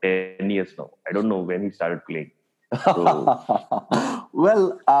 10 years now. I don't know when he started playing. So,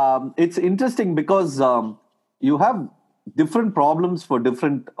 Well, it's interesting because you have different problems for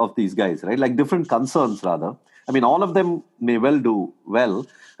different of these guys, right? Like different concerns, rather. I mean, all of them may well do well.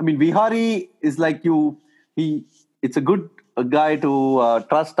 I mean, Vihari is like it's a good guy to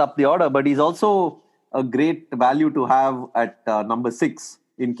trust up the order, but he's also a great value to have at number 6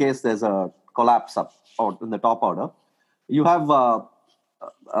 in case there's a collapse up or in the top order. You have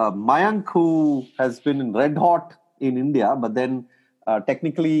Mayank, who has been red hot in India, but then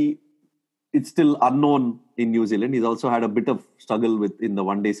technically it's still unknown in New Zealand. He's also had a bit of struggle in the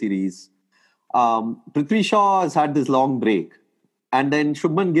one-day series. Prithvi Shaw has had this long break. And then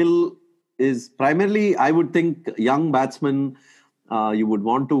Shubman Gill is primarily, I would think, young batsman. You would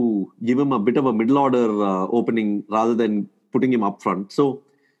want to give him a bit of a middle order opening rather than putting him up front. So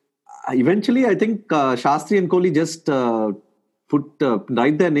eventually, I think Shastri and Kohli just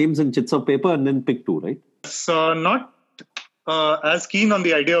write their names in chits of paper and then pick 2, right? So not as keen on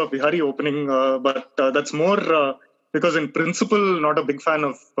the idea of Vihari opening, but that's more because in principle, not a big fan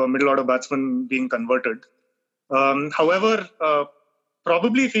of middle order batsmen being converted. However,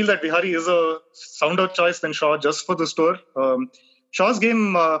 probably feel that Vihari is a sounder choice than Shaw just for this tour. Shaw's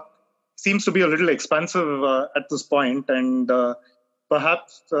game seems to be a little expansive at this point, and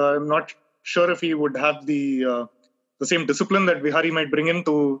perhaps I'm not sure if he would have the same discipline that Vihari might bring in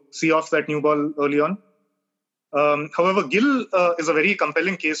to see off that new ball early on. However, Gill is a very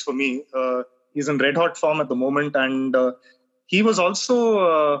compelling case for me. He's in red hot form at the moment, and he was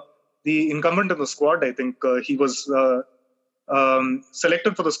also the incumbent in the squad. I think he was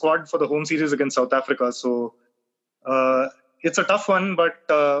selected for the squad for the home series against South Africa. So it's a tough one, but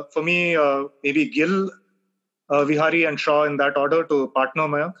for me, maybe Gill, Vihari and Shaw in that order to partner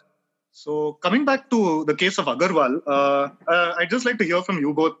Mayank. So coming back to the case of Agarwal, I'd just like to hear from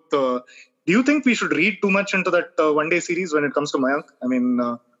you both. Do you think we should read too much into that one-day series when it comes to Mayank? I mean,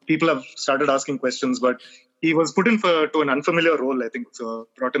 people have started asking questions, but he was put in to an unfamiliar role, I think,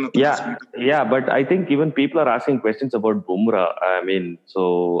 brought in. Yeah, but I think even people are asking questions about Bumrah. I mean,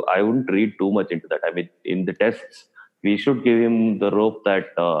 so I wouldn't read too much into that. I mean, in the tests, we should give him the rope that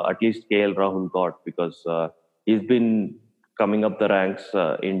at least KL Rahul got, because he's been coming up the ranks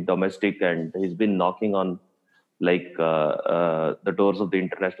in domestic, and he's been knocking on the doors of the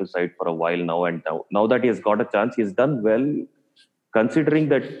international side for a while now. And now that he has got a chance, he's done well, considering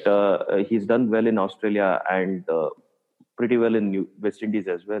that he's done well in Australia and pretty well in West Indies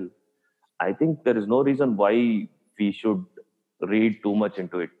as well. I think there is no reason why we should read too much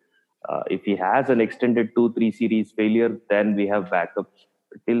into it. If he has an extended 2-3 series failure, then we have backups.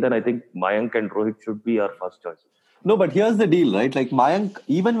 Till then, I think Mayank and Rohit should be our first choice. No, but here's the deal, right? Like Mayank,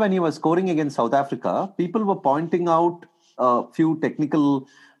 even when he was scoring against South Africa, people were pointing out a few technical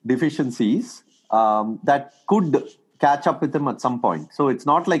deficiencies that could catch up with him at some point. So it's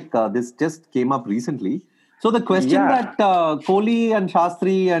not like this just came up recently. So the question that Kohli and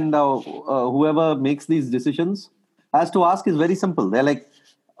Shastri and whoever makes these decisions has to ask is very simple. They're like,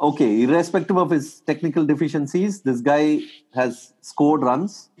 okay, irrespective of his technical deficiencies, this guy has scored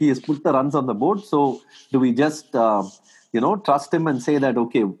runs. He has put the runs on the board. So do we just, trust him and say that,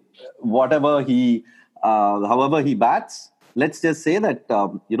 okay, however he bats, let's just say that,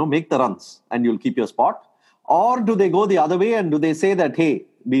 make the runs and you'll keep your spot? Or do they go the other way and do they say that, hey,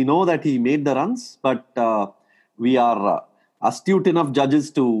 we know that he made the runs, but we are astute enough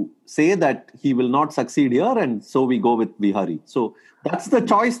judges to say that he will not succeed here, and so we go with Vihari. So that's the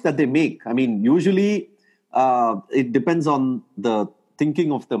choice that they make. I mean, usually it depends on the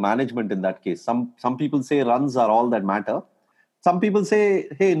thinking of the management in that case. Some people say runs are all that matter. Some people say,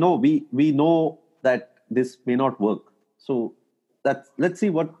 hey, no, we know that this may not work. So let's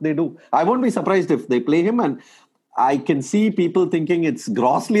see what they do. I won't be surprised if they play him, and I can see people thinking it's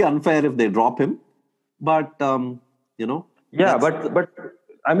grossly unfair if they drop him. But Yeah, but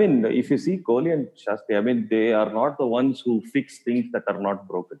I mean, if you see Kohli and Shastri, I mean, they are not the ones who fix things that are not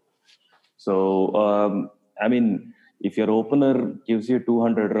broken. So, I mean, if your opener gives you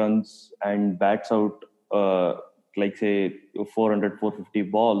 200 runs and bats out, like say 400, 450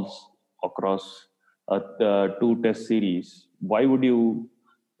 balls across two test series, why would you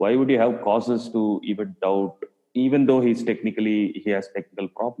have causes to even doubt, even though he has technical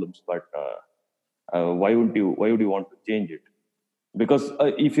problems, but why would you want to change it? Because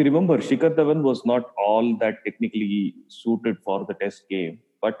if you remember, Shikhar Dhawan was not all that technically suited for the test game,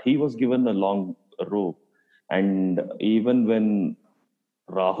 but he was given a long rope. And even when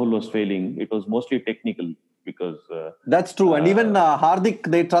Rahul was failing, it was mostly technical because... That's true. And even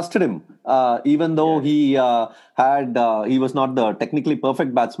Hardik, they trusted him. Even though he was not the technically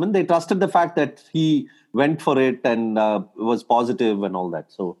perfect batsman, they trusted the fact that he went for it and was positive and all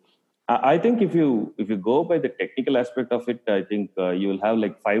that. So I think if you go by the technical aspect of it, I think you will have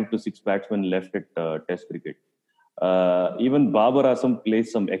like 5 to 6 batsmen left at Test cricket. Even Babar Azam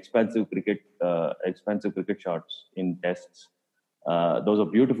plays some expansive cricket shots in tests. Those are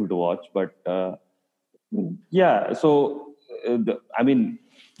beautiful to watch. But so I mean,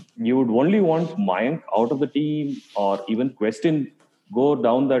 you would only want Mayank out of the team, or even go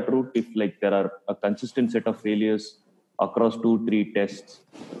down that route if like there are a consistent set of failures across 2-3 tests.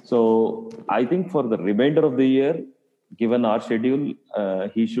 So I think for the remainder of the year, given our schedule,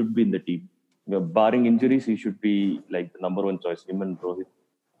 he should be in the team. Barring injuries, he should be like the number one choice, him and Rohit,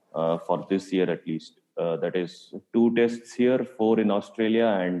 for this year at least. That is 2 tests here, 4 in Australia,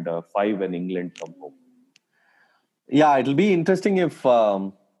 and 5 when England come home. Yeah, it'll be interesting if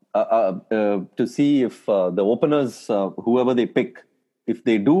to see if the openers, whoever they pick, if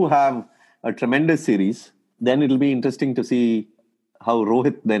they do have a tremendous series, then it'll be interesting to see how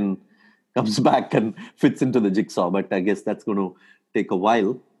Rohit then comes back and fits into the jigsaw. But I guess that's going to take a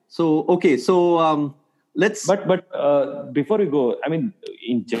while. So, okay. So, let's... But before we go, I mean,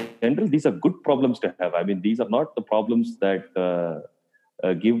 in general, these are good problems to have. I mean, these are not the problems that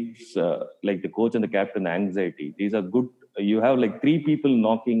gives like the coach and the captain anxiety. These are good. You have like 3 people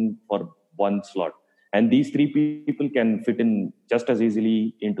knocking for one slot. And these 3 people can fit in just as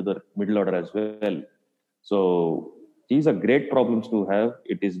easily into the middle order as well. So these are great problems to have.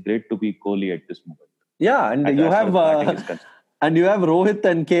 It is great to be Kohli at this moment. Yeah, and you have Rohit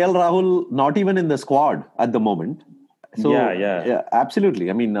and KL Rahul not even in the squad at the moment. So yeah,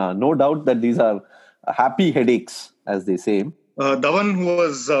 absolutely. I mean, no doubt that these are happy headaches, as they say. Dhawan, who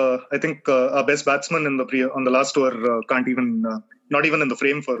was I think our best batsman on the last tour, can't even not even in the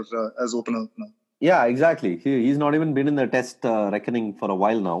frame for as opener now. Yeah, exactly. He's not even been in the test reckoning for a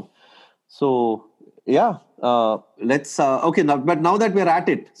while now. So yeah, let's okay. But now that we're at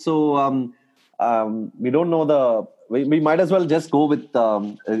it, so we don't know we might as well just go with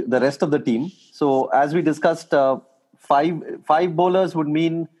the rest of the team. So as we discussed, 5 bowlers would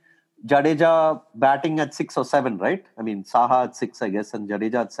mean Jadeja batting at 6 or 7, right? I mean, Saha at 6, I guess, and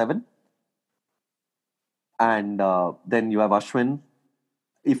Jadeja at 7. And then you have Ashwin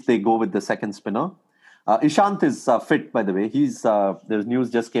if they go with the second spinner. Ishant is fit, by the way. There's news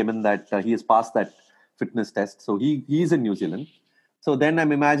just came in that he has passed that fitness test. So he's in New Zealand. So then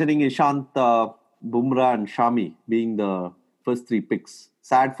I'm imagining Ishant, Bumrah and Shami being the first 3 picks.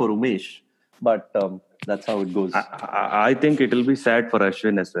 Sad for Umesh, but that's how it goes. I think it will be sad for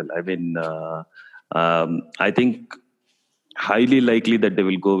Ashwin as well. I mean, I think highly likely that they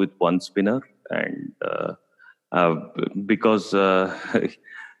will go with one spinner, and because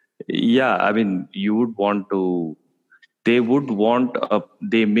yeah, I mean, they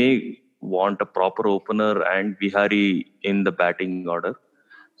may want a proper opener and Vihari in the batting order.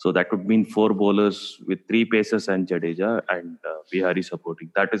 So that would mean 4 bowlers with 3 paces and Jadeja and Vihari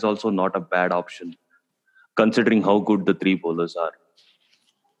supporting. That is also not a bad option, considering how good the 3 bowlers are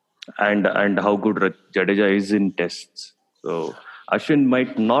and how good Jadeja is in tests. So Ashwin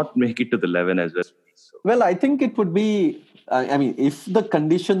might not make it to the 11 as well. So. Well, I think it would be I mean, if the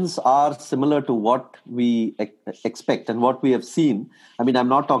conditions are similar to what we expect and what we have seen, I mean, I'm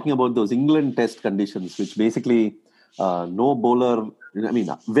not talking about those England test conditions, which basically no bowler, I mean,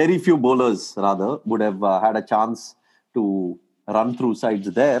 very few bowlers rather would have had a chance to run through sides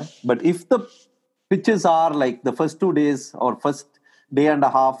there. But if the pitches are like the first 2 days or first day and a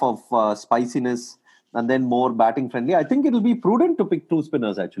half of spiciness and then more batting friendly, I think it'll be prudent to pick two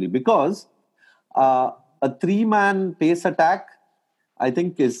spinners actually, because a three-man pace attack, I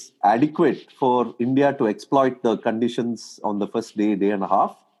think, is adequate for India to exploit the conditions on the first day, day and a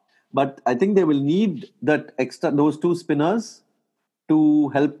half. But I think they will need those two spinners to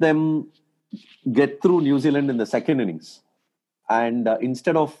help them get through New Zealand in the second innings. And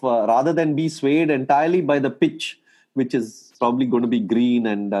instead of, rather than be swayed entirely by the pitch, which is probably going to be green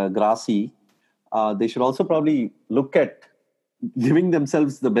and grassy, they should also probably look at giving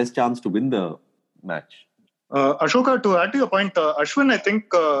themselves the best chance to win the match. Ashoka, to add to your point, Ashwin, I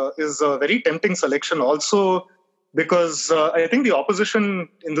think, is a very tempting selection also because I think the opposition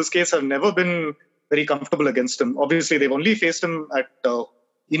in this case have never been very comfortable against him. Obviously, they've only faced him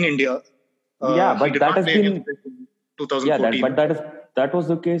in India. But that has been 2014. That was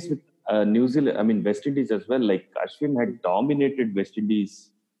the case with New Zealand. I mean, West Indies as well. Like Ashwin had dominated West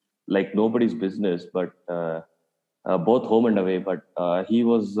Indies like nobody's business, but both home and away. But he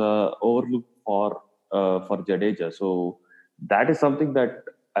was overlooked for Jadeja. So that is something that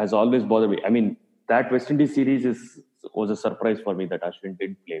has always bothered me. I mean, that West Indies series was a surprise for me that Ashwin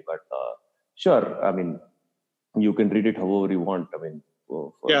didn't play. But sure, I mean, you can read it however you want. I mean,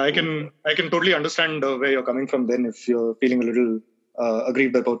 I can totally understand where you're coming from. Then, if you're feeling a little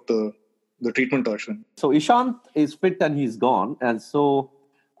aggrieved about the treatment to Ashwin. So Ishant is fit and he's gone, and so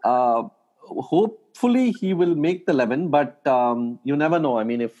hopefully he will make the 11. But you never know. I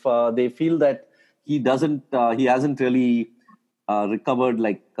mean, if they feel that he hasn't really recovered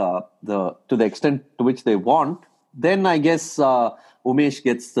like to the extent to which they want, then I guess Umesh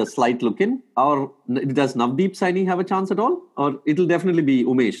gets the slight look in. Or does Navdeep Saini have a chance at all? Or it'll definitely be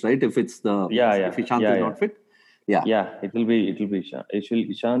Umesh, right? If it's if Ishant is not fit. It will be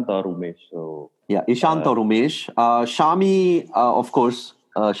Ishant or Umesh. So Ishant or Umesh. Shami, of course,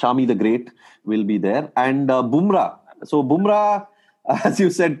 Shami the Great will be there, and Bumrah. So Bumrah, as you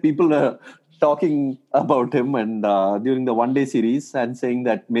said, people are talking about him and during the one-day series and saying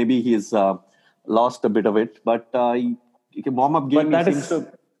that maybe he's lost a bit of it, but warm-up game. But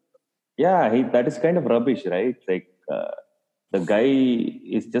that is kind of rubbish, right? Like the guy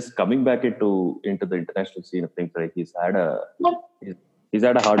is just coming back into the international scene of things. Like he's had a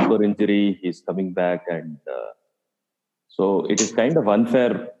hardcore injury. He's coming back, and so it is kind of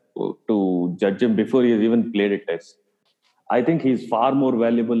unfair to judge him before he has even played a test. I think he's far more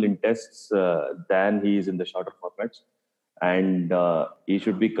valuable in tests than he is in the shorter formats, and he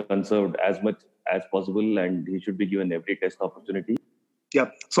should be conserved as much as possible, and he should be given every test opportunity. Yeah.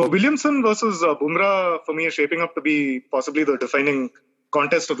 So Williamson versus Bumrah for me is shaping up to be possibly the defining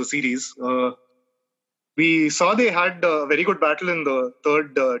contest of the series. We saw they had a very good battle in the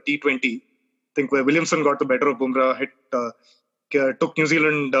third T20. I think where Williamson got the better of Bumrah, took New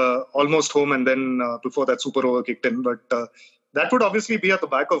Zealand almost home, and then before that super over kicked in. But that would obviously be at the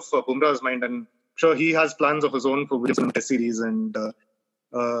back of Bumrah's mind, and I'm sure he has plans of his own for Williamson Test series and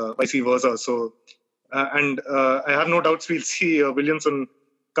vice versa. So, I have no doubts we'll see Williamson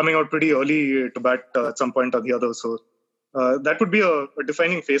coming out pretty early to bat at some point or the other. So that would be a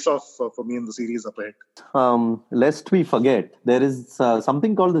defining face-off for me in the series up ahead. Lest we forget, there is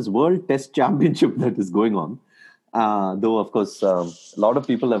something called this World Test Championship that is going on. Though, of course, a lot of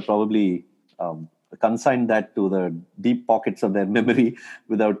people have probably consigned that to the deep pockets of their memory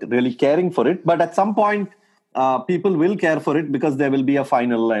without really caring for it. But at some point, people will care for it because there will be a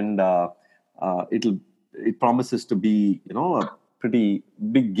final, and it promises to be, a pretty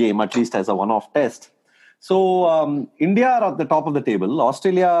big game, at least as a one-off test. So India are at the top of the table.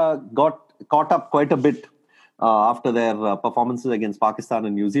 Australia got caught up quite a bit after their performances against Pakistan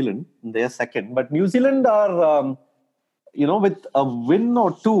and New Zealand. They're second. But New Zealand are, with a win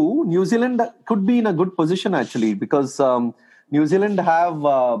or two, New Zealand could be in a good position actually, because New Zealand have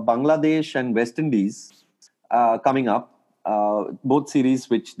Bangladesh and West Indies coming up, both series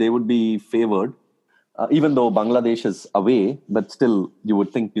which they would be favoured. Even though Bangladesh is away, but still you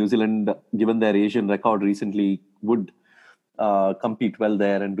would think New Zealand, given their Asian record recently, would compete well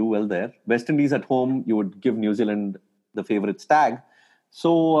there and do well there. West Indies at home, you would give New Zealand the favourite tag.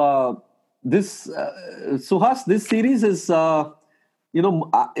 So Suhas, this series is, from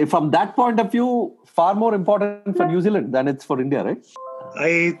that point of view, far more important for New Zealand than it's for India, right?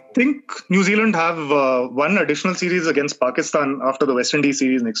 I think New Zealand have one additional series against Pakistan after the West Indies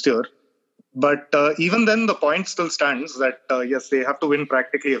series next year. But even then, the point still stands that, yes, they have to win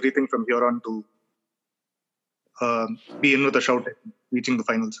practically everything from here on to be in with a shout at reaching the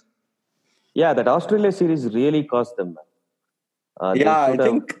finals. Yeah, that Australia series really cost them. I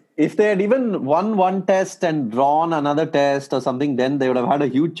think if they had even won one test and drawn another test or something, then they would have had a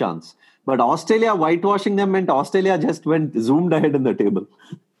huge chance. But Australia whitewashing them meant Australia just went zoomed ahead in the table.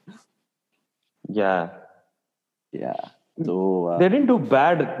 Yeah. So they didn't do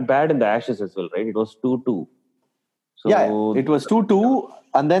bad in the Ashes as well, right? It was 2-2. So it was 2-2,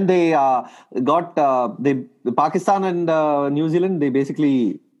 and then they got the Pakistan and New Zealand. They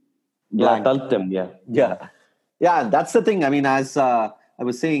basically tulped them. Yeah. That's the thing. I mean, as I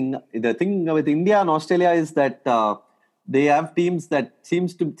was saying, the thing with India and Australia is that they have teams that seem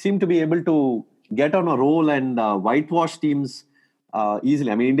to be able to get on a roll and whitewash teams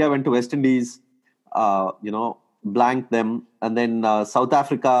easily. I mean, India went to West Indies, blanked them, and then South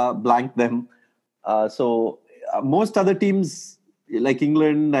Africa blanked them. So most other teams like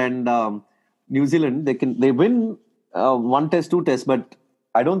England and New Zealand, they win one test, two tests, but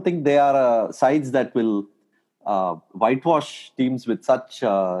I don't think they are sides that will whitewash teams with such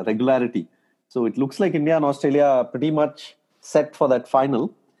regularity. So it looks like India and Australia are pretty much set for that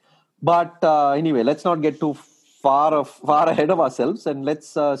final. But anyway, let's not get too far ahead of ourselves, and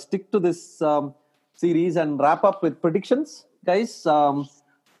let's stick to this series and wrap up with predictions, guys.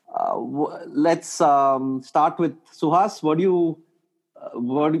 Let's start with Suhas. Where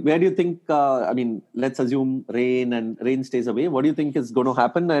do you think? I mean, let's assume rain stays away. What do you think is going to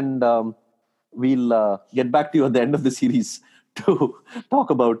happen? And we'll get back to you at the end of the series to talk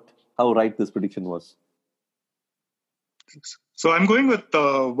about how right this prediction was. So I'm going with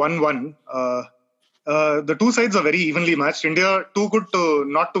 1-1. The two sides are very evenly matched. India too good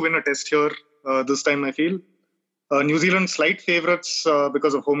not to win a test here this time, I feel. New Zealand slight favourites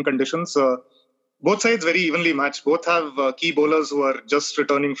because of home conditions. Both sides very evenly matched. Both have key bowlers who are just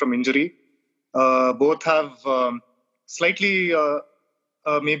returning from injury. Both have slightly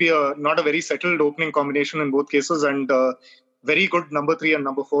maybe not a very settled opening combination in both cases, and very good number 3 and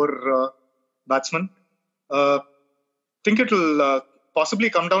number 4 batsmen. Think it will possibly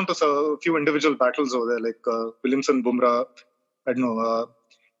come down to a few individual battles over there, like Williamson, Bumrah. I don't know.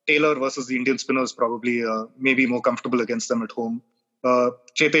 Taylor versus the Indian spinners probably maybe more comfortable against them at home.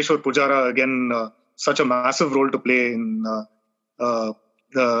 Cheteshwar Pujara, again, such a massive role to play in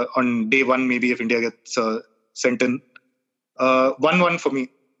on day one, maybe if India gets sent in. 1-1 for me.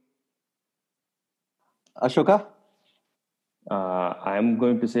 Ashoka? I'm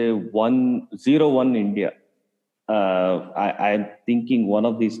going to say 0-1 India. I'm thinking one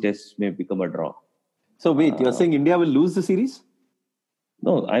of these tests may become a draw. So wait, you're saying India will lose the series?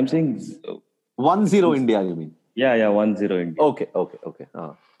 No, I'm saying 1-0 India, you mean? Yeah, 1-0 India. Okay.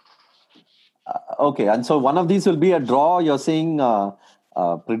 Okay, and so one of these will be a draw. You're saying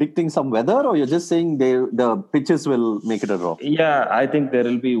predicting some weather, or you're just saying the pitches will make it a draw? Yeah, I think there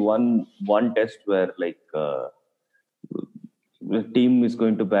will be one test where like the team is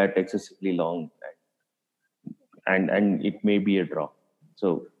going to bat excessively long, and it may be a draw.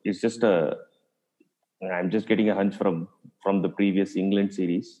 So it's just I'm just getting a hunch from the previous England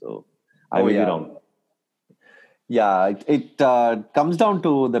series, so I may be wrong. Yeah, it comes down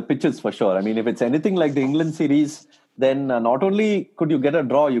to the pitches for sure. I mean, if it's anything like the England series, then not only could you get a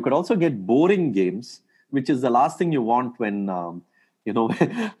draw, you could also get boring games, which is the last thing you want when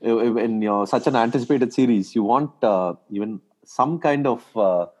when you're such an anticipated series. You want even some kind of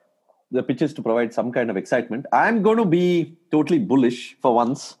the pitches to provide some kind of excitement. I'm going to be totally bullish for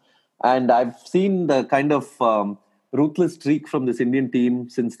once, and I've seen the kind of ruthless streak from this Indian team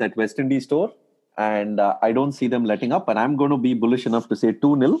since that West Indies tour, and I don't see them letting up, and I'm going to be bullish enough to say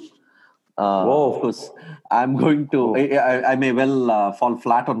 2-0. Of course, I'm going to. I may well fall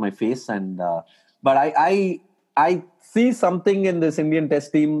flat on my face, but I see something in this Indian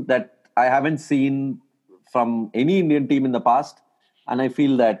Test team that I haven't seen from any Indian team in the past, and I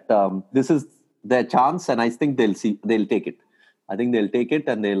feel that this is their chance, and I think they'll take it. I think they'll take it,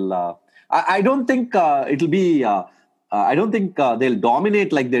 and they'll. I don't think it'll be. I don't think they'll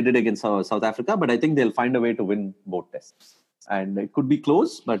dominate like they did against South Africa, but I think they'll find a way to win both tests. And it could be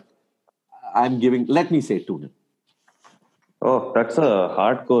close, but let me say 2-0. Oh, that's a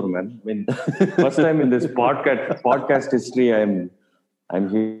hardcore, man. I mean, first time in this podcast history, I'm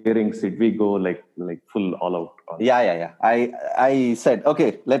hearing Sidvi go like full all out. Yeah. I said,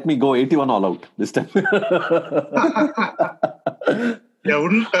 okay, let me go 81 all out this time. Yeah,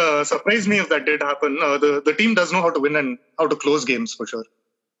 wouldn't surprise me if that did happen. The team does know how to win and how to close games for sure.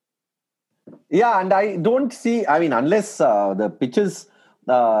 Yeah, and I don't see, I mean, unless the pitches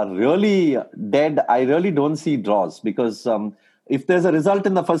are really dead, I really don't see draws because if there's a result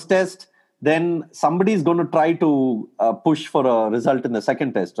in the first test, then somebody is going to try to push for a result in the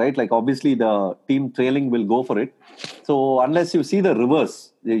second test, right? Like, obviously, the team trailing will go for it. So, unless you see the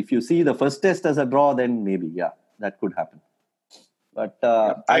reverse, if you see the first test as a draw, then maybe, yeah, that could happen. But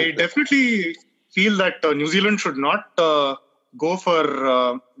I definitely feel that New Zealand should not go for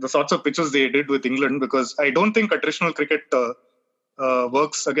the sorts of pitches they did with England because I don't think attritional cricket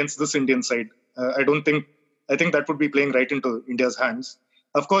works against this Indian side. I think that would be playing right into India's hands.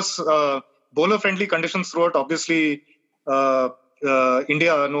 Of course, bowler-friendly conditions throughout. Obviously,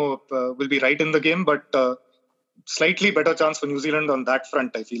 India will be right in the game, but slightly better chance for New Zealand on that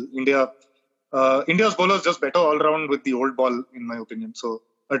front. I feel India's bowlers just better all round with the old ball, in my opinion. So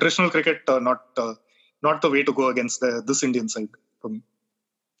attritional cricket not the way to go against this Indian side for me.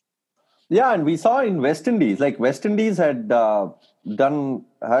 Yeah, and we saw in West Indies, like West Indies had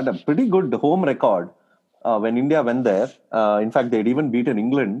had a pretty good home record when India went there. In fact, they'd even beaten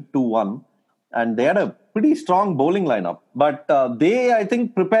England 2-1, and they had a pretty strong bowling lineup. But they, I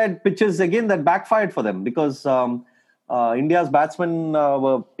think, prepared pitches again that backfired for them because India's batsmen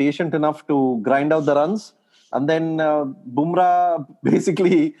were patient enough to grind out the runs, and then Bumrah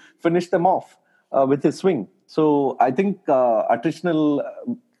basically finished them off with his swing. So I think attritional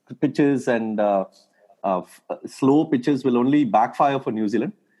pitches and slow pitches will only backfire for New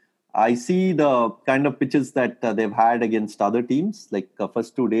Zealand. I see the kind of pitches that they've had against other teams, like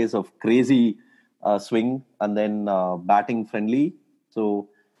first 2 days of crazy swing and then batting friendly. So,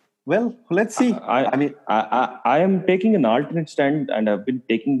 well, let's see. I am taking an alternate stand, and I've been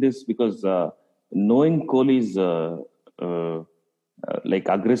taking this because knowing Kohli's like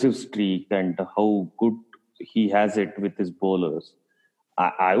aggressive streak and how good he has it with his bowlers,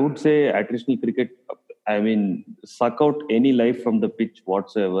 I would say attritional cricket. I mean, suck out any life from the pitch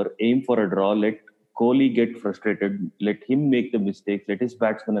whatsoever. Aim for a draw. Let Kohli get frustrated. Let him make the mistakes. Let his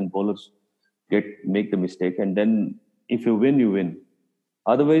batsmen and bowlers make the mistake. And then if you win, you win.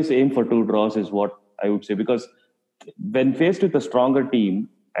 Otherwise, aim for 2 draws is what I would say. Because when faced with a stronger team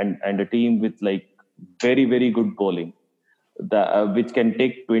and a team with like very, very good bowling, which can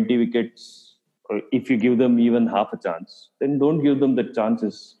take 20 wickets, if you give them even half a chance, then don't give them the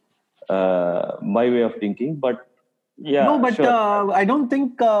chances. My way of thinking, but yeah. No, but sure. I don't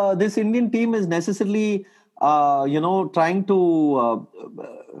think this Indian team is necessarily, trying to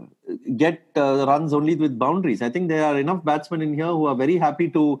get runs only with boundaries. I think there are enough batsmen in here who are very happy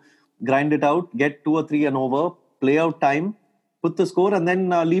to grind it out, get 2 or 3 and over, play out time, put the score, and then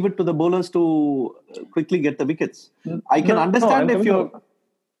leave it to the bowlers to quickly get the wickets. I can understand if you're...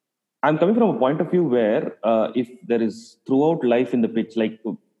 I'm coming from a point of view where if there is throughout life in the pitch, like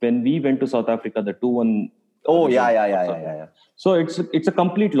when we went to South Africa, the 2-1. Oh, yeah. So it's a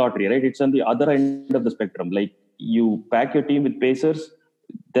complete lottery, right? It's on the other end of the spectrum. Like you pack your team with pacers,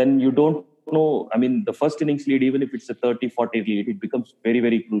 then you don't know. I mean, the first innings lead, even if it's a 30-40 lead, it becomes very,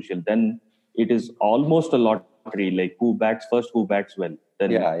 very crucial. Then it is almost a lottery, like who bats first, who bats well.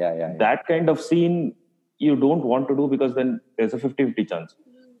 Then that kind of scene you don't want to do because then there's a 50-50 chance.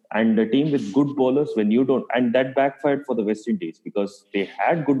 And a team with good bowlers, when you don't, and that backfired for the West Indies because they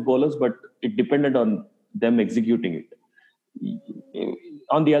had good bowlers, but it depended on them executing it.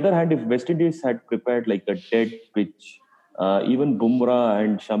 On the other hand, if West Indies had prepared like a dead pitch, even Bumrah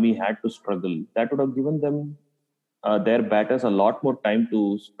and Shami had to struggle. That would have given them, their batters, a lot more time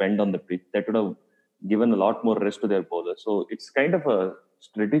to spend on the pitch. That would have given a lot more rest to their bowlers. So it's kind of a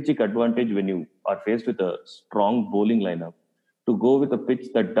strategic advantage when you are faced with a strong bowling lineup, to go with a pitch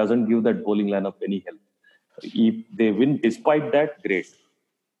that doesn't give that bowling lineup any help. If they win despite that, great.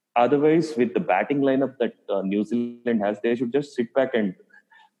 Otherwise, with the batting lineup that New Zealand has, they should just sit back and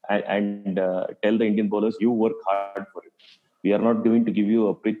tell the Indian bowlers, you work hard for it. We are not going to give you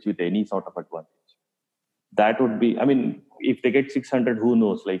a pitch with any sort of advantage. That would be, I mean, if they get 600, who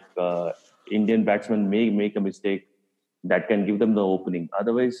knows? Like Indian batsmen may make a mistake that can give them the opening.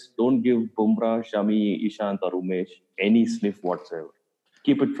 Otherwise, don't give Bumrah, Shami, Ishant or Umesh any sniff whatsoever.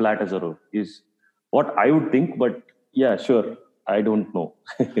 Keep it flat as a rope is what I would think. But yeah, sure, I don't know.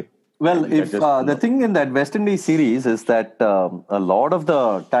 Well, if the thing in that West Indies series is that a lot of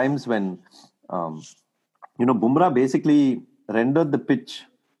the times when, Bumrah basically rendered the pitch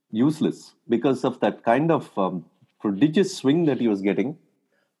useless because of that kind of prodigious swing that he was getting,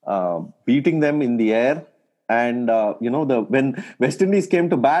 beating them in the air. And, when West Indies came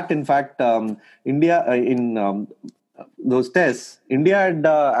to bat, in fact, India those tests, India had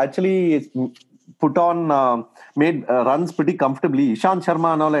actually put on, made runs pretty comfortably. Ishant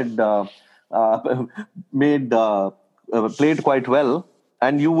Sharma and all had played quite well.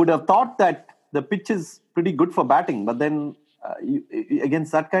 And you would have thought that the pitch is pretty good for batting. But then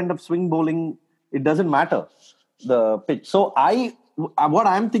against that kind of swing bowling, it doesn't matter, the pitch. So what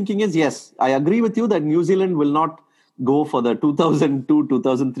I'm thinking is, yes, I agree with you that New Zealand will not go for the 2002,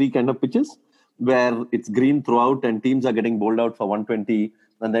 2003 kind of pitches where it's green throughout and teams are getting bowled out for 120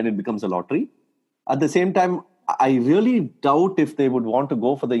 and then it becomes a lottery. At the same time, I really doubt if they would want to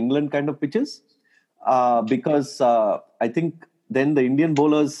go for the England kind of pitches because I think then the Indian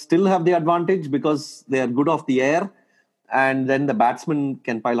bowlers still have the advantage because they are good off the air and then the batsmen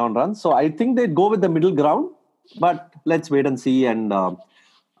can pile on runs. So I think they'd go with the middle ground, but let's wait and see. And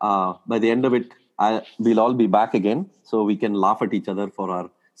by the end of it, we'll all be back again so we can laugh at each other for our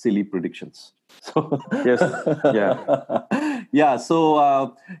silly predictions. So Yes. Yeah. yeah,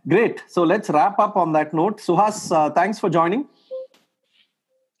 so great. So let's wrap up on that note. Suhas, thanks for joining.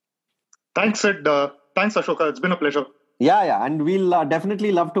 Thanks, Sid. Thanks, Ashoka. It's been a pleasure. Yeah. And we'll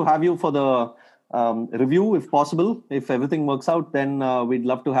definitely love to have you for the review if possible. If everything works out, then we'd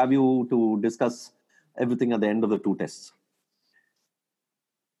love to have you to discuss everything at the end of the 2 tests.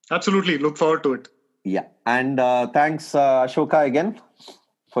 Absolutely. Look forward to it. Yeah. And thanks, Ashoka, again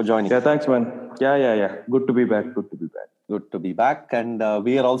for joining. Yeah, thanks, man. Yeah. Good to be back. Good to be back. And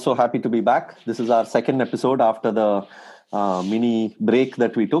we are also happy to be back. This is our second episode after the mini break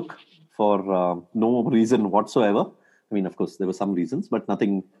that we took for no reason whatsoever. I mean, of course, there were some reasons, but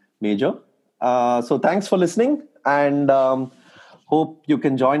nothing major. So thanks for listening and hope you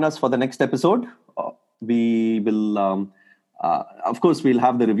can join us for the next episode. We will, of course, we'll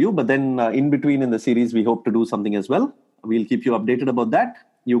have the review, but then in between in the series, we hope to do something as well. We'll keep you updated about that.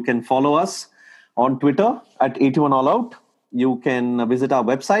 You can follow us on Twitter at 81allout. You can visit our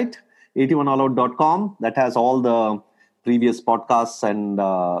website, 81allout.com. That has all the previous podcasts and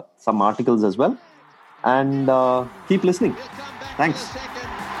some articles as well. And keep listening. Thanks.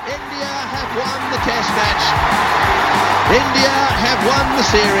 India have won the test match. India have won the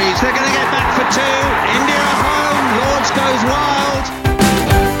series. They're going to get back for 2. India at home. Lords goes wild.